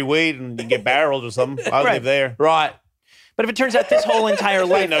there's free weed and you get barreled or something. I Right. live there. Right. but if it turns out this whole entire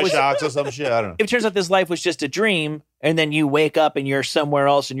life No was, sharks or some shit. I don't know. if it turns out this life was just a dream, and then you wake up and you're somewhere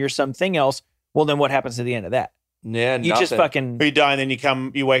else and you're something else, well, then what happens at the end of that? Yeah. You just fucking You die and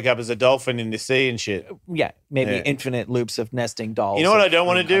then you wake up as a dolphin in the sea and shit. maybe Yeah. infinite loops of nesting dolls. You know what of I don't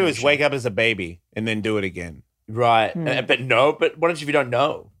want to all do kinds is of wake shit. up as a baby and then do it again. Right. But what if you don't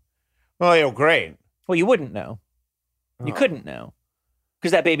know? Well, you're great. Well, you wouldn't know. You couldn't know.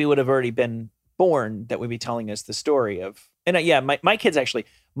 Because that baby would have already been born that would be telling us the story of. And my kids actually,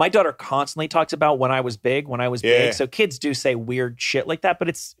 my daughter constantly talks about when I was big. So kids do say weird shit like that, but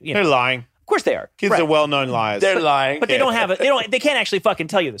it's, They're lying. Of course they are. Kids are well-known liars. They're lying. But they can't actually fucking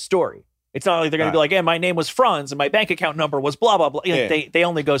tell you the story. It's not like they're going to be like, my name was Franz and my bank account number was blah, blah, blah. They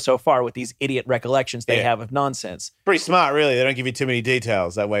only go so far with these idiot recollections they have of nonsense. Pretty smart, really. They don't give you too many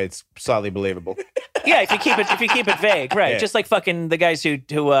details. That way it's slightly believable. Yeah, if you keep it vague, right? Just like fucking the guys who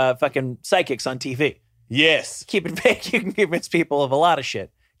fucking psychics on TV. Yes. Keep it vague. You can convince people of a lot of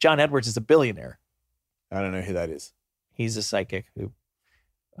shit. John Edwards is a billionaire. I don't know who that is. He's a psychic who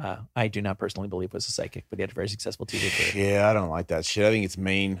I do not personally believe was a psychic, but he had a very successful TV career. Yeah, I don't like that shit. I think it's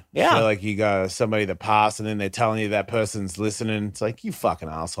mean. Yeah. I feel like you got somebody that passed and then they're telling you that person's listening. It's like, you fucking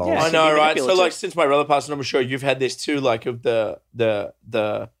asshole. Yeah, I know, right? So, manipulative. since my brother passed, and I'm sure you've had this too, like of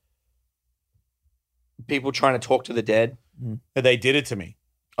the people trying to talk to the dead. They did it to me.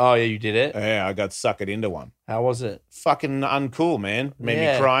 Oh, yeah, you did it? Yeah, I got suckered into one. How was it? Fucking uncool, man. Made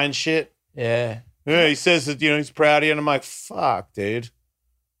me cry and shit. Yeah. Yeah, he says that, he's proud of you. And I'm like, fuck, dude.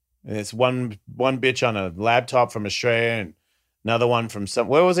 And it's one bitch on a laptop from Australia and another one from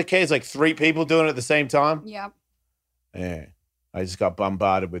where was it, Kay? It's like 3 people doing it at the same time. Yep. Yeah. I just got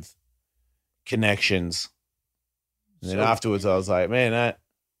bombarded with connections. And then afterwards I was like, man,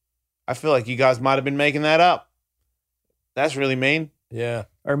 I feel like you guys might have been making that up. That's really mean. Yeah.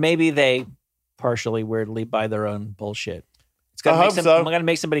 Or maybe they partially weirdly buy their own bullshit. It's I hope so. Got to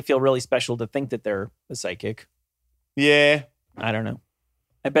make somebody feel really special to think that they're a psychic. Yeah. I don't know.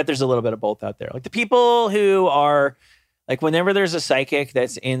 I bet there's a little bit of both out there. Like the people who are like, whenever there's a psychic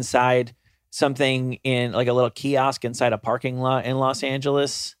that's inside something in like a little kiosk inside a parking lot in Los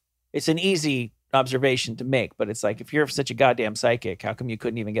Angeles, it's an easy observation to make. But it's like, if you're such a goddamn psychic, how come you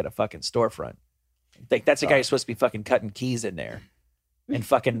couldn't even get a fucking storefront? Like that's a guy who's supposed to be fucking cutting keys in there. And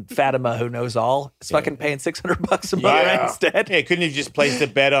fucking Fatima, who knows all, is fucking paying $600 a month instead. Yeah, couldn't you just place the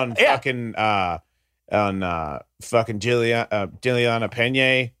bet on fucking Juliana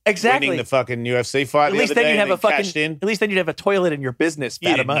Pena winning the fucking UFC fight? At the least other then day you'd have and a fucking. cashed in? At least then you'd have a toilet in your business, You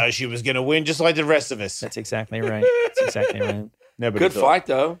didn't Fatima. know she was going to win, just like the rest of us. That's exactly right. That's exactly right. Nobody Good thought. fight,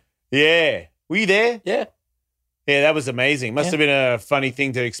 though. Yeah, were you there? Yeah. Yeah, that was amazing. Must have been a funny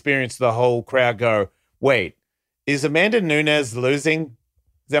thing to experience the whole crowd go, wait, is Amanda Nunes losing?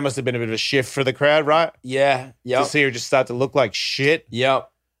 That must have been a bit of a shift for the crowd, right? Yeah. To see her just start to look like shit.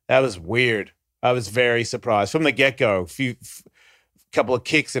 Yep. That was weird. I was very surprised. From the get-go, couple of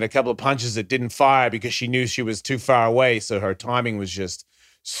kicks and a couple of punches that didn't fire because she knew she was too far away, so her timing was just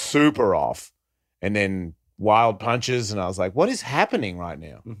super off. And then wild punches, and I was like, what is happening right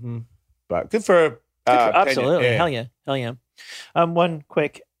now? Mm-hmm. But good for her. Absolutely. Pena. Hell yeah. One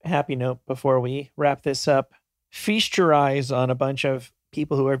quick happy note before we wrap this up. Feast your eyes on a bunch of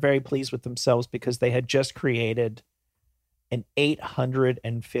people who are very pleased with themselves because they had just created an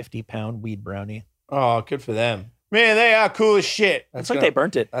 850-pound weed brownie. Oh, good for them. Man, they are cool as shit. It's like they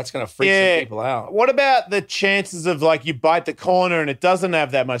burnt it. That's going to freak some people out. What about the chances of like you bite the corner and it doesn't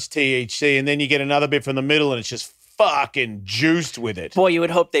have that much THC and then you get another bit from the middle and it's just fucking juiced with it? Boy, you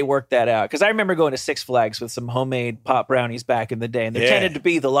would hope they worked that out. Because I remember going to Six Flags with some homemade pop brownies back in the day. And there tended to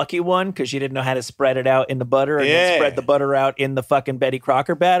be the lucky one because you didn't know how to spread it out in the butter and then spread the butter out in the fucking Betty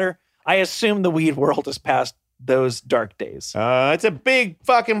Crocker batter. I assume the weed world has passed those dark days. It's a big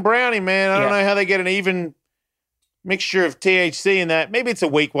fucking brownie, man. I don't know how they get an even mixture of THC in that. Maybe it's a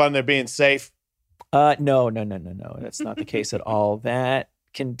weak one. They're being safe. No. That's not the case at all. That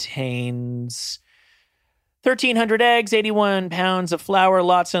contains 1,300 eggs, 81 pounds of flour,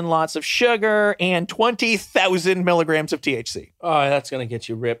 lots and lots of sugar, and 20,000 milligrams of THC. Oh, that's going to get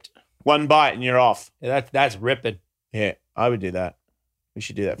you ripped. One bite and you're off. Yeah, that's ripping. Yeah, I would do that. We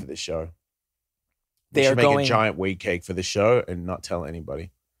should do that for this show. We They should are make going. a giant weed cake for the show and not tell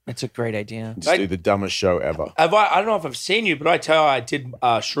anybody. It's a great idea. Just do the dumbest show ever. I don't know if I've seen you, but I tell you, I did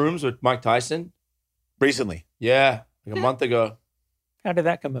shrooms with Mike Tyson. Recently. Yeah, like a month ago. How did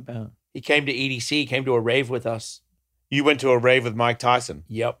that come about? He came to EDC, he came to a rave with us. You went to a rave with Mike Tyson.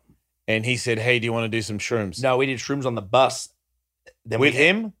 Yep. And he said, hey, do you want to do some shrooms? No, we did shrooms on the bus. Then with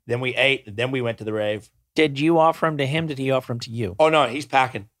him? Then we ate, then we went to the rave. Did you offer them to him? Did he offer them to you? Oh, no, he's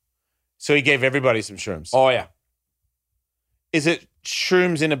packing. So he gave everybody some shrooms? Oh, yeah. Is it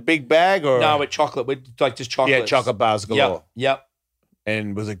shrooms in a big bag or? No, with chocolate. With like just chocolate. Yeah, chocolate bars galore. Yep.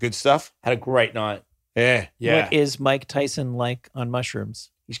 And was it good stuff? Had a great night. Yeah. Yeah. What is Mike Tyson like on mushrooms?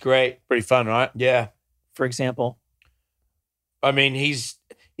 He's great. Pretty fun, right? Yeah. For example? I mean, he's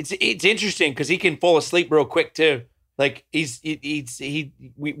it's interesting because he can fall asleep real quick too. Like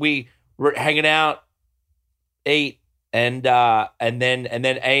we were hanging out, ate, and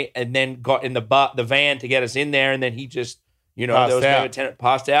then ate, and then got in the van to get us in there, and then he just there was no attendant,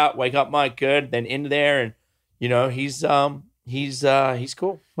 passed out. Wake up, Mike. Good. Then into there, and he's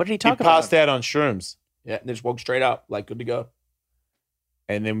cool. What did he talk He about? passed out on shrooms. Yeah, and just woke straight up, like good to go.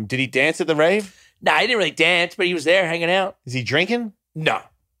 And then did he dance at the rave? Nah, he didn't really dance, but he was there hanging out. Is he drinking? No,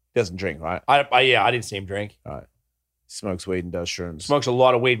 He doesn't drink, right? I didn't see him drink. All right. Smokes weed and does shrooms. Smokes a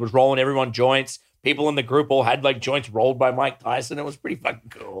lot of weed. Was rolling everyone joints. People in the group all had like joints rolled by Mike Tyson. It was pretty fucking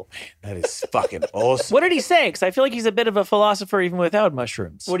cool. That is fucking awesome. What did he say? Because I feel like he's a bit of a philosopher even without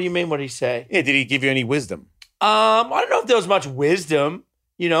mushrooms. What do you mean? What did he say? Yeah, did he give you any wisdom? I don't know if there was much wisdom.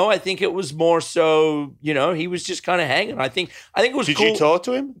 I think it was more so. He was just kind of hanging. I think it was. Did cool. you talk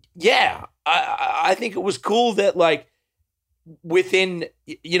to him? Yeah, I think it was cool that like within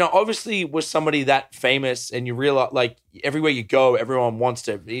obviously was somebody that famous, and you realize like everywhere you go, everyone wants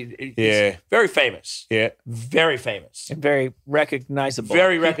to. He's very famous. Yeah, very famous. And very recognizable.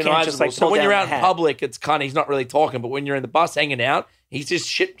 Very He can't recognizable. just, like, So pull when you're down out the in hat. public, it's kind of he's not really talking. But when you're in the bus hanging out, he's just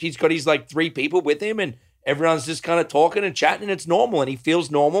shit. He's got like 3 people with him, and everyone's just kind of talking and chatting, and it's normal, and he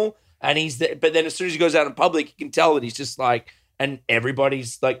feels normal. And he's there, but then as soon as he goes out in public, you can tell that he's just like, and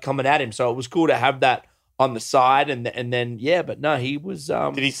everybody's like coming at him. So it was cool to have that on the side, and then but no, he was.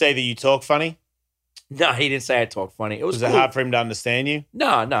 Did he say that you talk funny? No, he didn't say I talk funny. It was it cool. hard for him to understand you?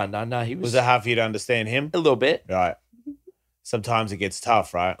 No. He was Was it hard for you to understand him? a little bit, Right. Sometimes it gets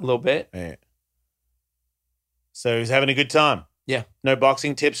tough, right? a little bit. Yeah. So he's having a good time. Yeah. No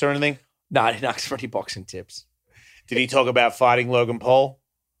boxing tips or anything? No, I didn't ask for any boxing tips. Did he talk about fighting Logan Paul?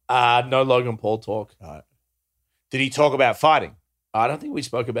 No Logan Paul talk. Right. Did he talk about fighting? I don't think we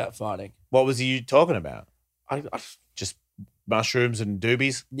spoke about fighting. What was he talking about? I Just mushrooms and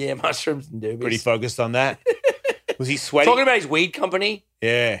doobies? yeah, mushrooms and doobies. Pretty focused on that. Was he sweaty? Talking about his weed company.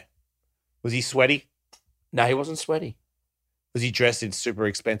 Yeah. Was he sweaty? No, he wasn't sweaty. Was he dressed in super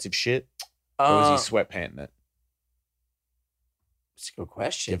expensive shit? Or was he sweatpanting it? That's a good Did he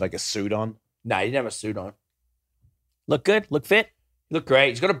question. have like a suit on? No, he didn't have a suit on. Look good? Look fit? He looked great.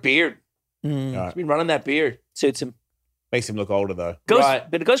 He's got a beard. Mm. All He's right. been running that beard. Suits him. Makes him look older though. Right.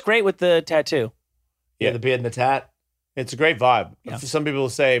 But it goes great with the tattoo. Yeah, Yeah. the beard and the tat. It's a great vibe. Yeah. Some people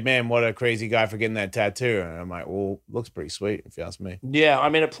say, man, what a crazy guy for getting that tattoo. And I'm like, well, looks pretty sweet if you ask me. Yeah, I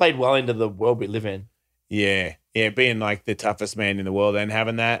mean, it played well into the world we live in. Yeah. Yeah. Being like the toughest man in the world and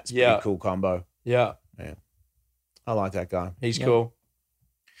having that, it's a Yeah. pretty cool combo. Yeah, I like that guy. he's Yeah. cool.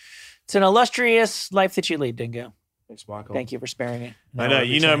 It's an illustrious life that you lead, Dingo. Thanks, Michael. Thank you for sparing it. I know.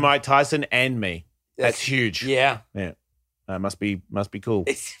 You know Mike Tyson and me. That's huge. Yeah. Must be cool.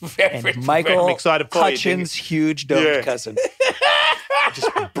 It's very, And very Michael I'm excited for you, Hutchins, huge dope Yeah. cousin. Just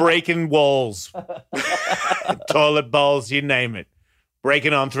breaking walls, toilet bowls, you name it.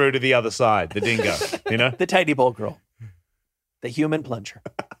 Breaking on through to the other side, the dingo, you know? The tiny bowl girl. The human plunger.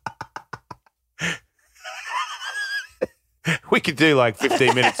 We could do like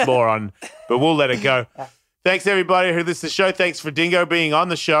 15 minutes more on, but we'll let it go. Thanks, everybody who listened to the show. Thanks for Dingo being on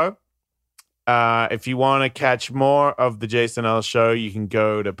the show. If you want to catch more of the Jason Ellis Show, you can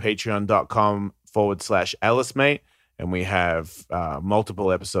go to patreon.com/EllisMate. And we have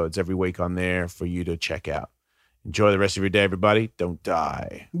multiple episodes every week on there for you to check out. Enjoy the rest of your day, everybody. Don't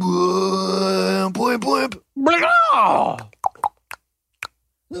die.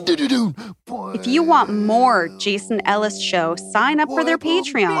 If you want more Jason Ellis Show, sign up for their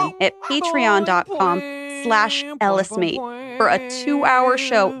Patreon at patreon.com/EllisMate for a 2-hour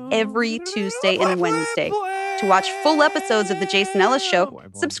show every Tuesday and Wednesday. To watch full episodes of The Jason Ellis Show,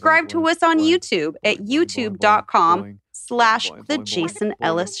 subscribe to us on YouTube at youtube.com/The Jason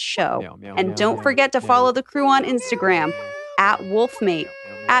Ellis Show. And don't forget to follow the crew on Instagram at Wolfmate,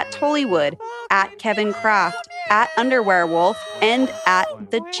 at Tollywood, at Kevin Kraft, at Underwearwolf, and at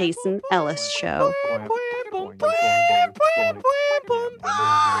The Jason Ellis Show.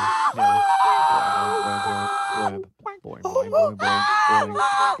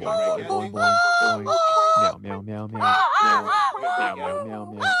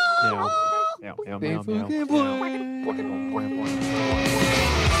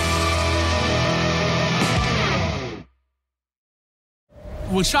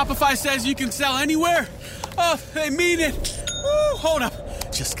 When Shopify says you can sell anywhere, oh, they mean it. Woo, hold up.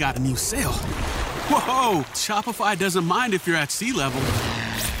 Just got a new sale. Whoa, Shopify doesn't mind if you're at sea level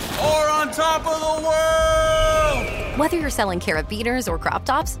or on top of the world. Whether you're selling carabiners or crop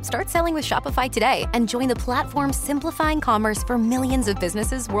tops, start selling with Shopify today and join the platform simplifying commerce for millions of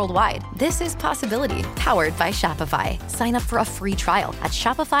businesses worldwide. This is Possibility, powered by Shopify. Sign up for a free trial at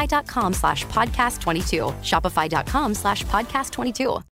shopify.com/podcast22. Shopify.com/podcast22.